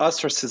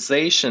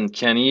ostracization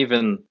can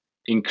even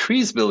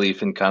increase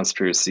belief in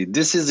conspiracy,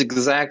 this is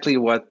exactly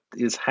what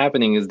is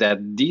happening, is that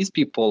these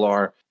people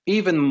are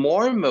even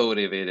more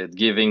motivated,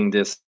 given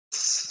this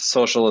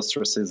social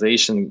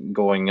ostracization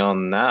going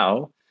on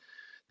now.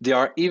 They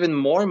are even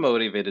more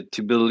motivated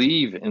to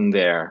believe in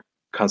their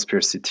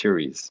conspiracy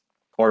theories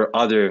or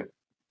other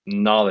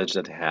knowledge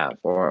that they have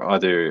or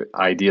other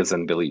ideas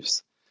and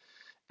beliefs.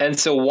 And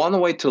so one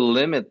way to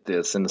limit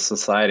this in the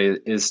society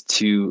is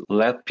to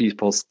let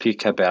people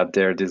speak about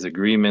their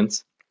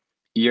disagreements,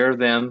 hear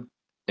them,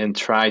 and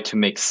try to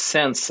make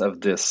sense of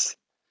this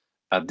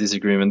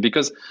disagreement.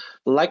 Because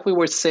like we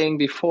were saying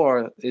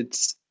before,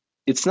 it's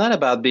not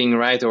about being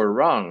right or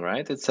wrong,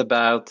 right? It's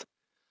about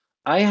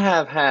I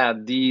have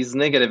had these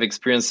negative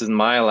experiences in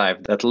my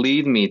life that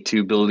lead me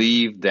to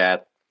believe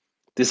that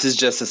this is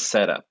just a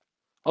setup.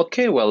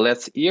 Okay, well,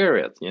 let's hear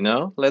it,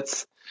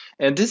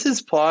 and this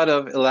is part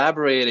of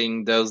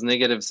elaborating those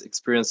negative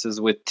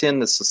experiences within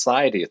the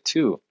society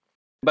too.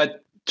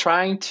 But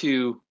trying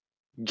to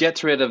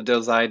get rid of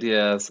those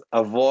ideas,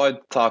 avoid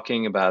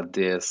talking about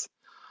this,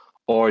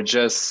 or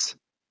just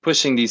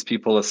pushing these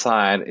people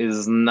aside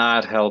is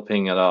not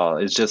helping at all.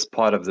 It's just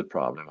part of the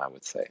problem, I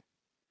would say.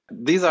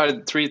 These are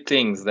the three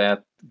things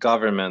that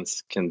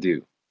governments can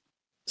do.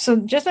 So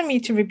just let me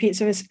to repeat.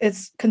 So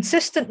it's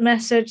consistent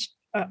message,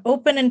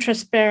 open and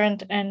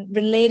transparent, and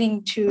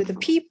relating to the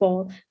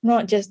people,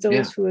 not just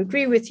those who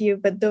agree with you,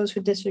 but those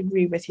who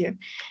disagree with you.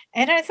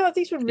 And I thought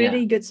these were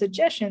really good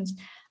suggestions.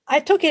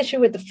 I took issue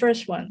with the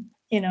first one,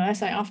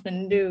 as I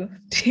often do,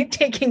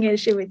 taking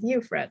issue with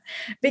you, Fred,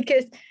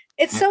 because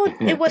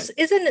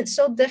isn't it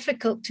so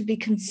difficult to be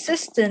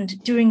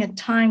consistent during a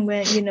time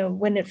when,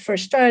 when it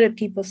first started,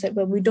 people said,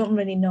 well, we don't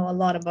really know a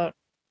lot about,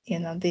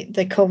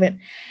 the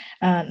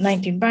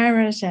COVID-19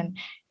 virus, and,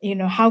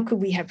 how could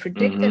we have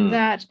predicted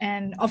that?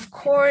 And of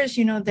course,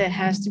 there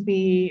has to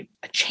be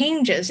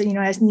changes,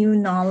 as new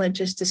knowledge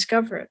is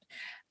discovered.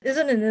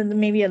 Isn't it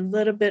maybe a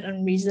little bit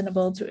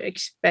unreasonable to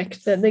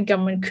expect that the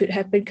government could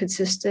have been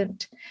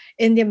consistent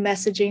in their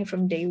messaging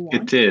from day one?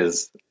 It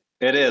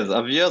is.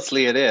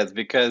 Obviously, it is,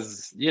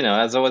 because,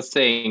 as I was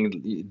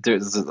saying,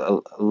 there's a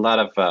lot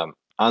of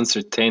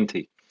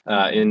uncertainty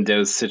in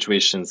those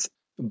situations.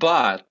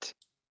 But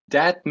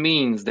that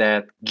means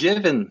that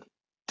given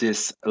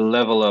this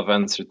level of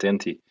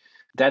uncertainty,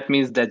 that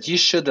means that you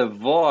should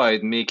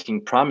avoid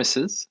making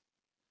promises.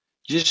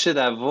 You should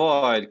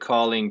avoid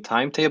calling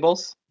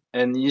timetables,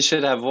 and you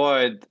should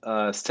avoid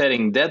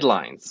setting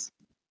deadlines.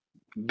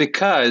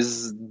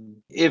 Because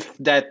if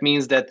that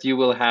means that you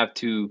will have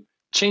to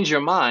change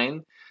your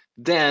mind,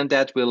 then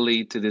that will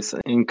lead to this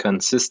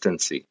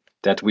inconsistency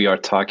that we are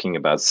talking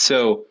about.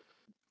 So,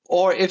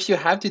 or if you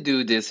have to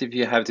do this, if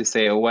you have to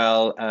say,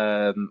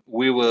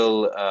 we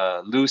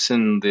will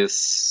loosen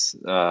these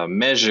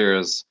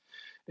measures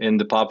in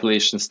the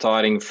population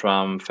starting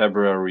from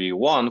February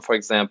 1, for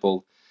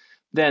example,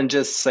 then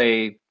just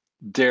say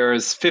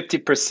there's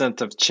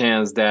 50% of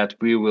chance that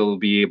we will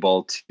be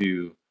able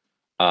to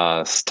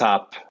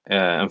stop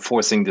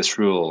enforcing this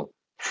rule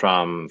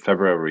from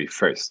February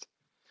 1st.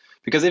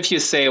 Because if you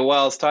say,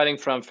 starting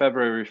from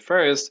February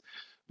 1st,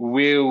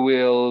 we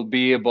will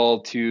be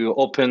able to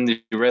open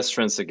the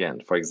restaurants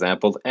again, for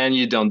example, and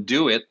you don't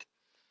do it,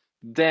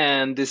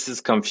 then this is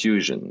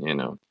confusion,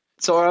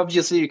 So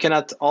obviously you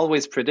cannot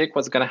always predict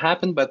what's going to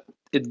happen, but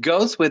it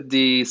goes with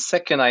the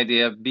second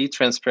idea, be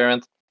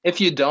transparent. If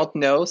you don't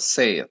know,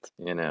 say it,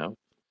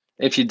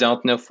 If you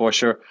don't know for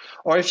sure,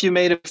 or if you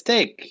made a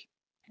mistake,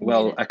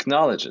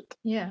 acknowledge it.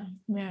 Yeah.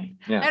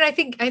 And I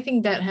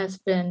think that has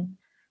been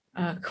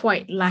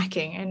quite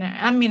lacking. And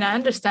I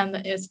understand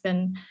that it's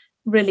been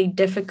really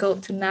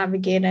difficult to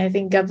navigate. I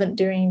think government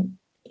during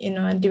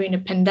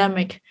the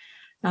pandemic,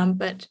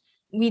 but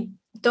we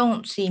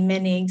don't see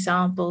many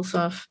examples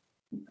of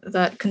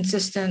that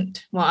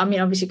consistent. Well,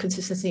 obviously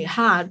consistency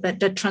hard, but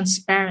the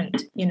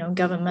transparent,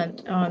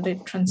 government, the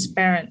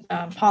transparent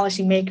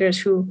policymakers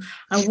who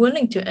are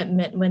willing to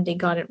admit when they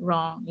got it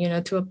wrong,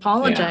 to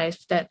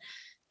apologize that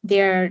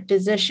their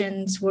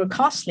decisions were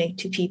costly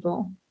to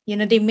people.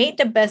 They made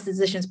the best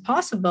decisions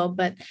possible,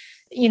 but,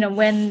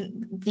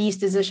 when these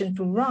decisions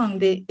were wrong,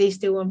 they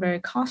still were very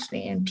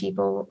costly and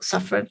people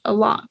suffered a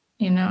lot,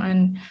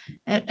 and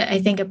I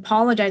think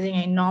apologizing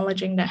and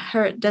acknowledging the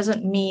hurt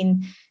doesn't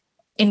mean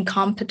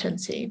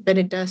incompetency, but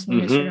it does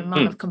mean a certain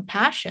amount of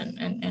compassion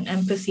and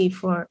empathy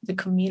for the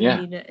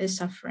community that is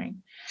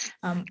suffering.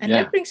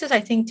 That brings us, I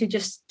think, to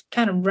just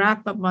kind of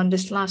wrap up on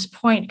this last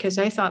point, because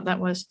I thought that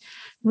was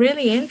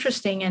really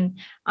interesting. And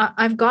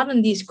I've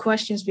gotten these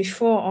questions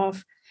before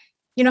of,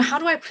 how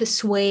do I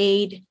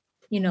persuade,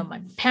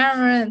 my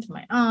parents,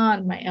 my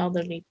aunt, my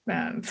elderly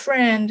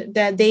friend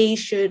that they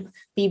should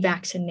be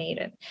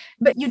vaccinated?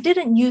 But you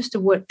didn't use the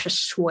word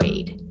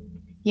persuade,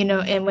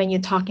 and when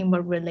you're talking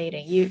about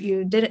relating,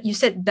 you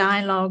said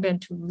dialogue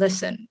and to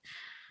listen.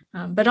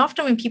 But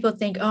often when people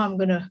think, I'm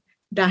going to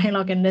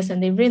dialogue and listen,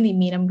 they really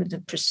mean I'm going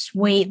to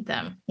persuade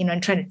them,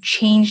 and try to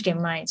change their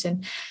minds.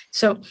 And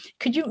so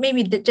could you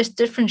maybe just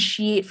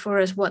differentiate for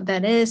us what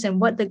that is and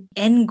what the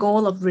end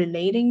goal of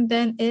relating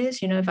then is?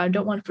 If I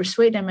don't want to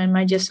persuade them, am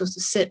I just supposed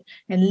to sit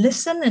and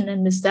listen? And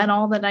then is that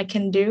all that I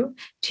can do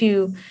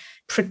to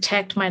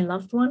protect my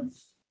loved one?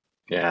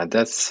 Yeah,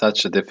 that's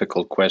such a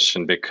difficult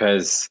question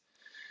because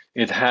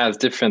it has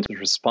different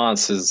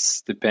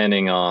responses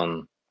depending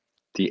on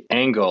the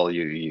angle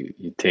you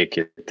take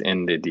it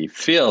in the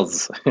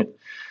fields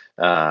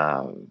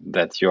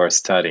that you're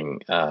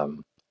studying.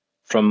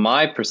 From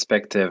my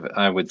perspective,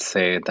 I would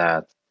say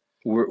that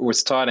we're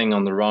starting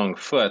on the wrong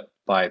foot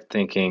by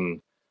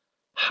thinking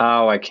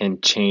how I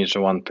can change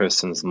one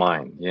person's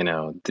mind.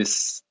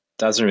 This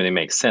doesn't really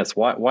make sense.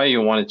 Why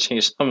you want to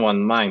change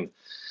someone's mind?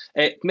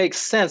 It makes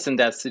sense in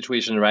that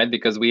situation, right?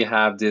 Because we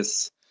have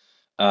this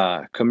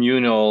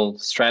communal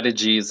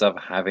strategies of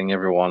having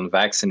everyone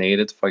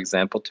vaccinated, for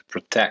example, to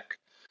protect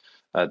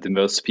the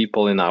most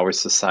people in our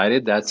society.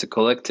 That's a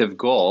collective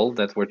goal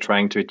that we're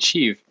trying to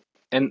achieve.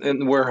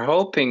 And we're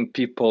hoping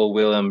people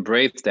will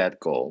embrace that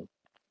goal.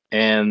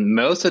 And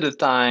most of the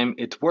time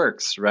it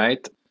works,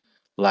 right?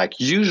 Like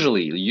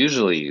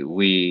usually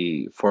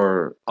we,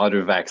 for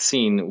other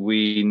vaccine,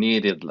 we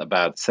needed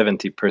about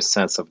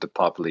 70% of the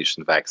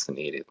population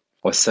vaccinated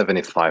or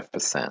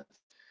 75%.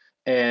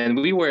 And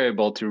we were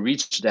able to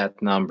reach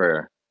that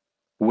number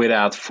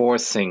without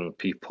forcing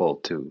people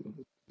to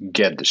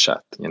get the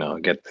shot,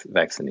 get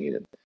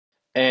vaccinated.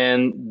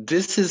 And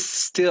this is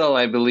still,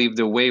 I believe,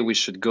 the way we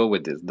should go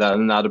with this.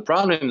 Now, the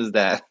problem is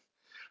that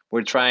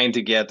we're trying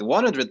to get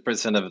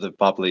 100% of the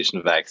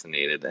population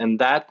vaccinated, and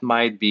that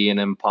might be an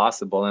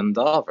impossible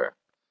endeavor.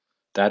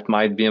 That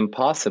might be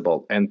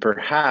impossible. And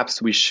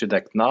perhaps we should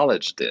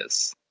acknowledge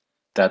this,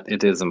 that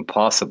it is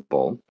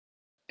impossible,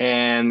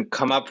 and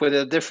come up with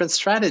a different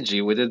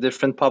strategy, with a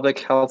different public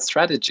health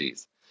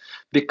strategies.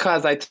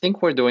 Because I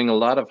think we're doing a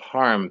lot of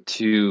harm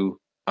to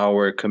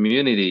our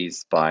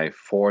communities by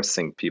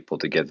forcing people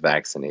to get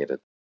vaccinated.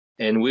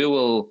 And we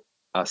will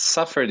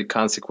suffer the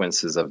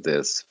consequences of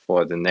this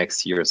for the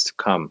next years to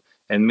come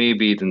and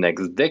maybe the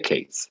next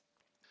decades.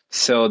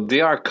 So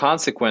there are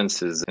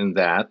consequences in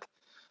that.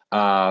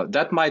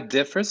 That might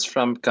differ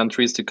from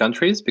countries to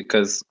countries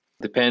because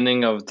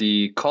depending of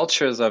the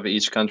cultures of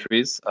each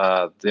countries,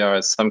 there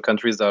are some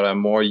countries that are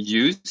more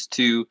used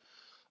to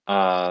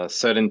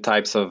certain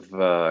types of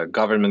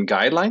government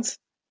guidelines,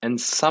 and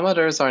some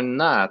others are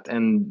not.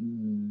 And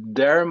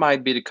there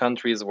might be the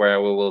countries where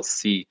we will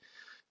see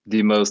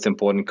the most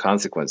important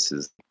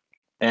consequences.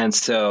 And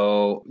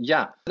so,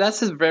 yeah,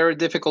 that's a very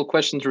difficult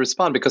question to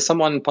respond because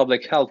someone in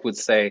public health would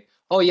say,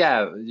 oh,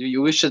 yeah,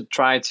 we should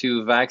try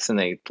to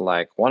vaccinate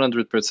like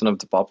 100% of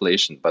the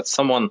population. But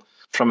someone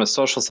from a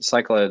social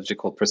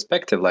psychological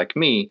perspective like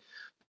me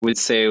would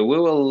say we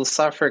will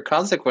suffer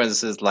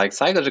consequences like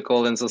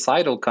psychological and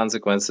societal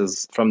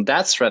consequences from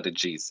that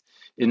strategies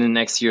in the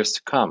next years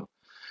to come.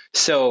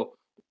 So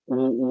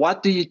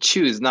what do you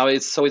choose? Now,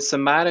 it's a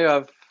matter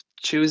of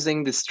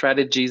choosing the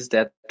strategies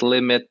that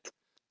limit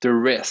the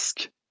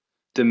risk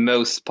the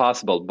most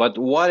possible. But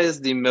what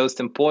is the most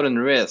important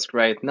risk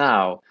right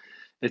now?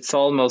 It's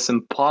almost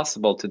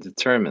impossible to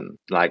determine.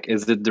 Like,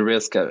 is it the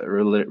risk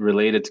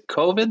related to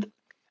COVID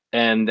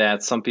and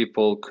that some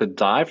people could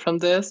die from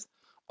this?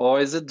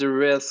 Or is it the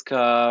risk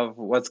of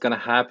what's going to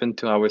happen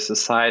to our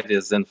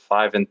societies in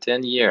 5 and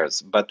 10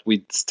 years, but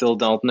we still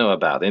don't know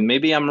about? And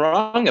maybe I'm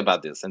wrong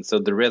about this. And so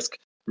the risk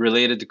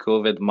related to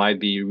COVID might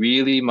be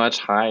really much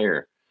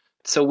higher.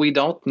 So we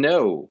don't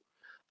know.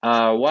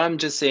 What I'm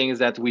just saying is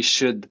that we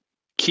should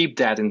keep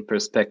that in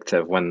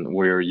perspective when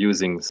we're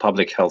using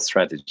public health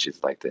strategies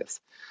like this,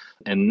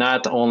 and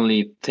not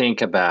only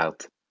think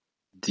about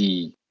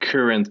the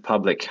current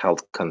public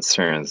health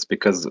concerns,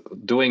 because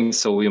doing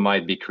so we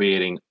might be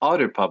creating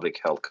other public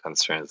health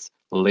concerns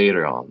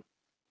later on.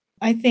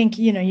 I think,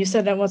 you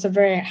said that was a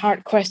very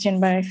hard question,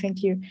 but I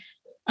think you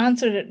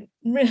answered it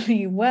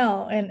really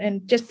well.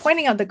 And just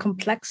pointing out the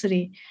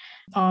complexity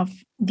of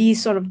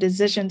these sort of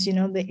decisions,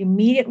 the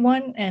immediate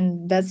one,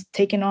 and that's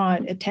taken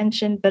on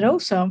attention. But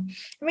also,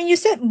 you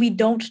said we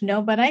don't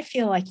know, but I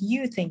feel like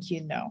you think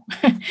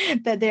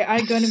that there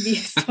are going to be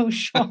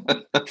social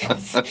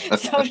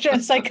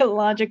and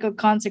psychological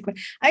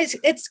consequences.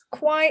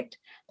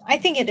 I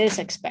think it is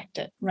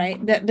expected,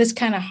 right? That this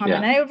kind of harm,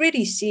 and I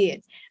already see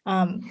it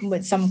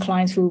with some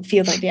clients who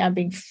feel like they are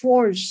being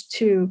forced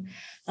to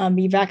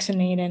be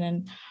vaccinated.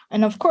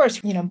 And of course,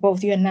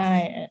 both you and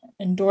I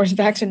endorse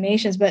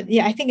vaccinations, but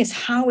yeah, I think it's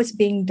how it's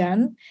being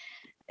done.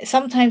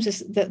 Sometimes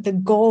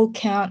the goal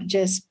can't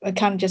just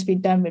be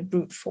done with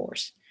brute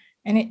force.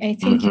 And I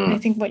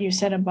think what you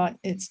said about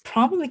it's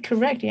probably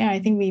correct. Yeah, I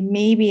think we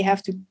maybe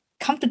have to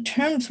come to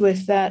terms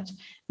with that.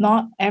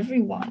 Not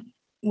everyone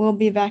will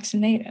be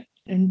vaccinated,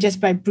 and just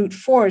by brute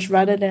force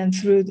rather than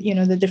through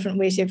the different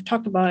ways you've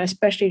talked about,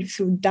 especially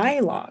through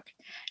dialogue.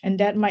 And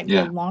that might be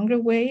a longer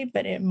way,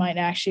 but it might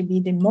actually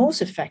be the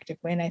most effective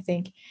way. And I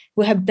think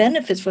we'll have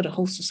benefits for the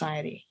whole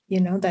society,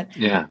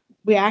 that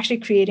we're actually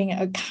creating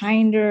a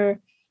kinder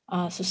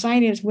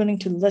society that's willing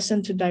to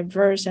listen to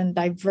diverse and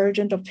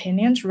divergent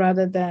opinions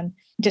rather than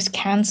just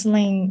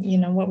canceling,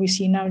 what we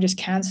see now, just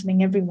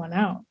canceling everyone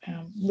out.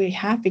 We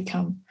have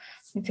become,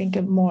 I think,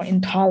 a more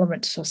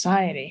intolerant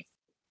society.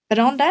 But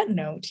on that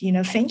note,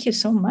 thank you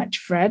so much,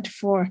 Fred,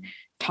 for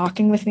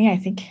talking with me. I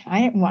think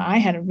I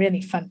had a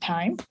really fun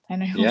time,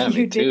 and I hope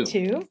you did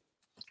too.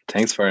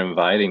 Thanks for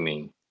inviting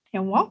me.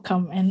 You're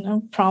welcome. And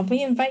I'll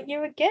probably invite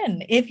you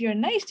again. If you're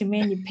nice to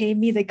me and you pay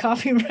me the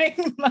copyright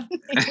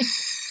money.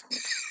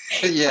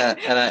 Yeah,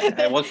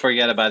 and I won't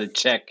forget about a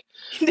check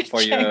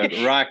for your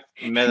rock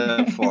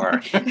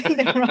metaphor.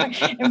 The rock.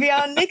 And be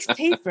our next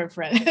paper,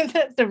 friend.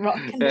 That's the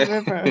rock in the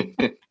river.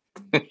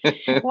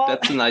 Well,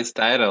 that's a nice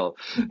title.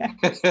 Yeah.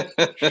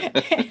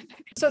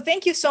 So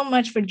thank you so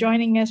much for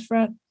joining us,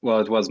 Fred. Well,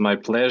 it was my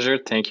pleasure.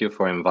 Thank you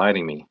for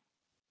inviting me.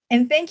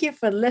 And thank you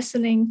for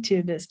listening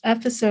to this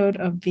episode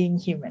of Being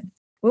Human.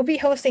 We'll be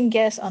hosting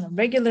guests on a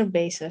regular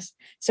basis,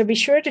 so be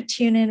sure to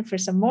tune in for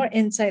some more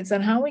insights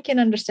on how we can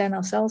understand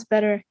ourselves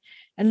better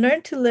and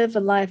learn to live a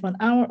life on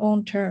our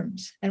own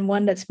terms and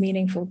one that's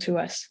meaningful to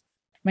us.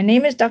 My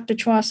name is Dr.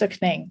 Chua Suk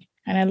Ning,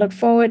 and I look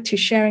forward to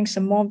sharing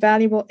some more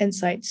valuable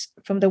insights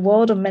from the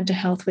world of mental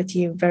health with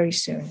you very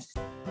soon.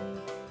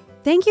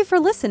 Thank you for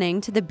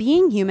listening to the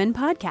Being Human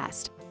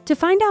podcast. To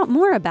find out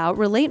more about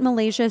Relate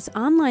Malaysia's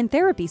online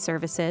therapy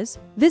services,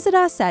 visit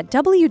us at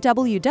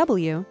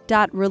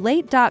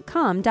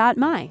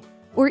www.relate.com.my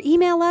or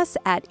email us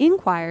at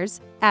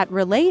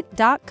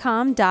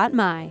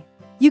inquires@relate.com.my.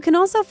 You can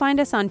also find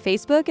us on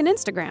Facebook and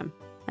Instagram.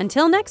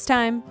 Until next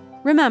time,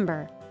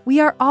 remember, we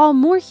are all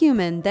more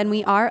human than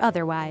we are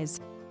otherwise.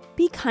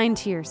 Be kind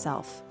to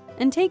yourself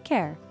and take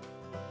care.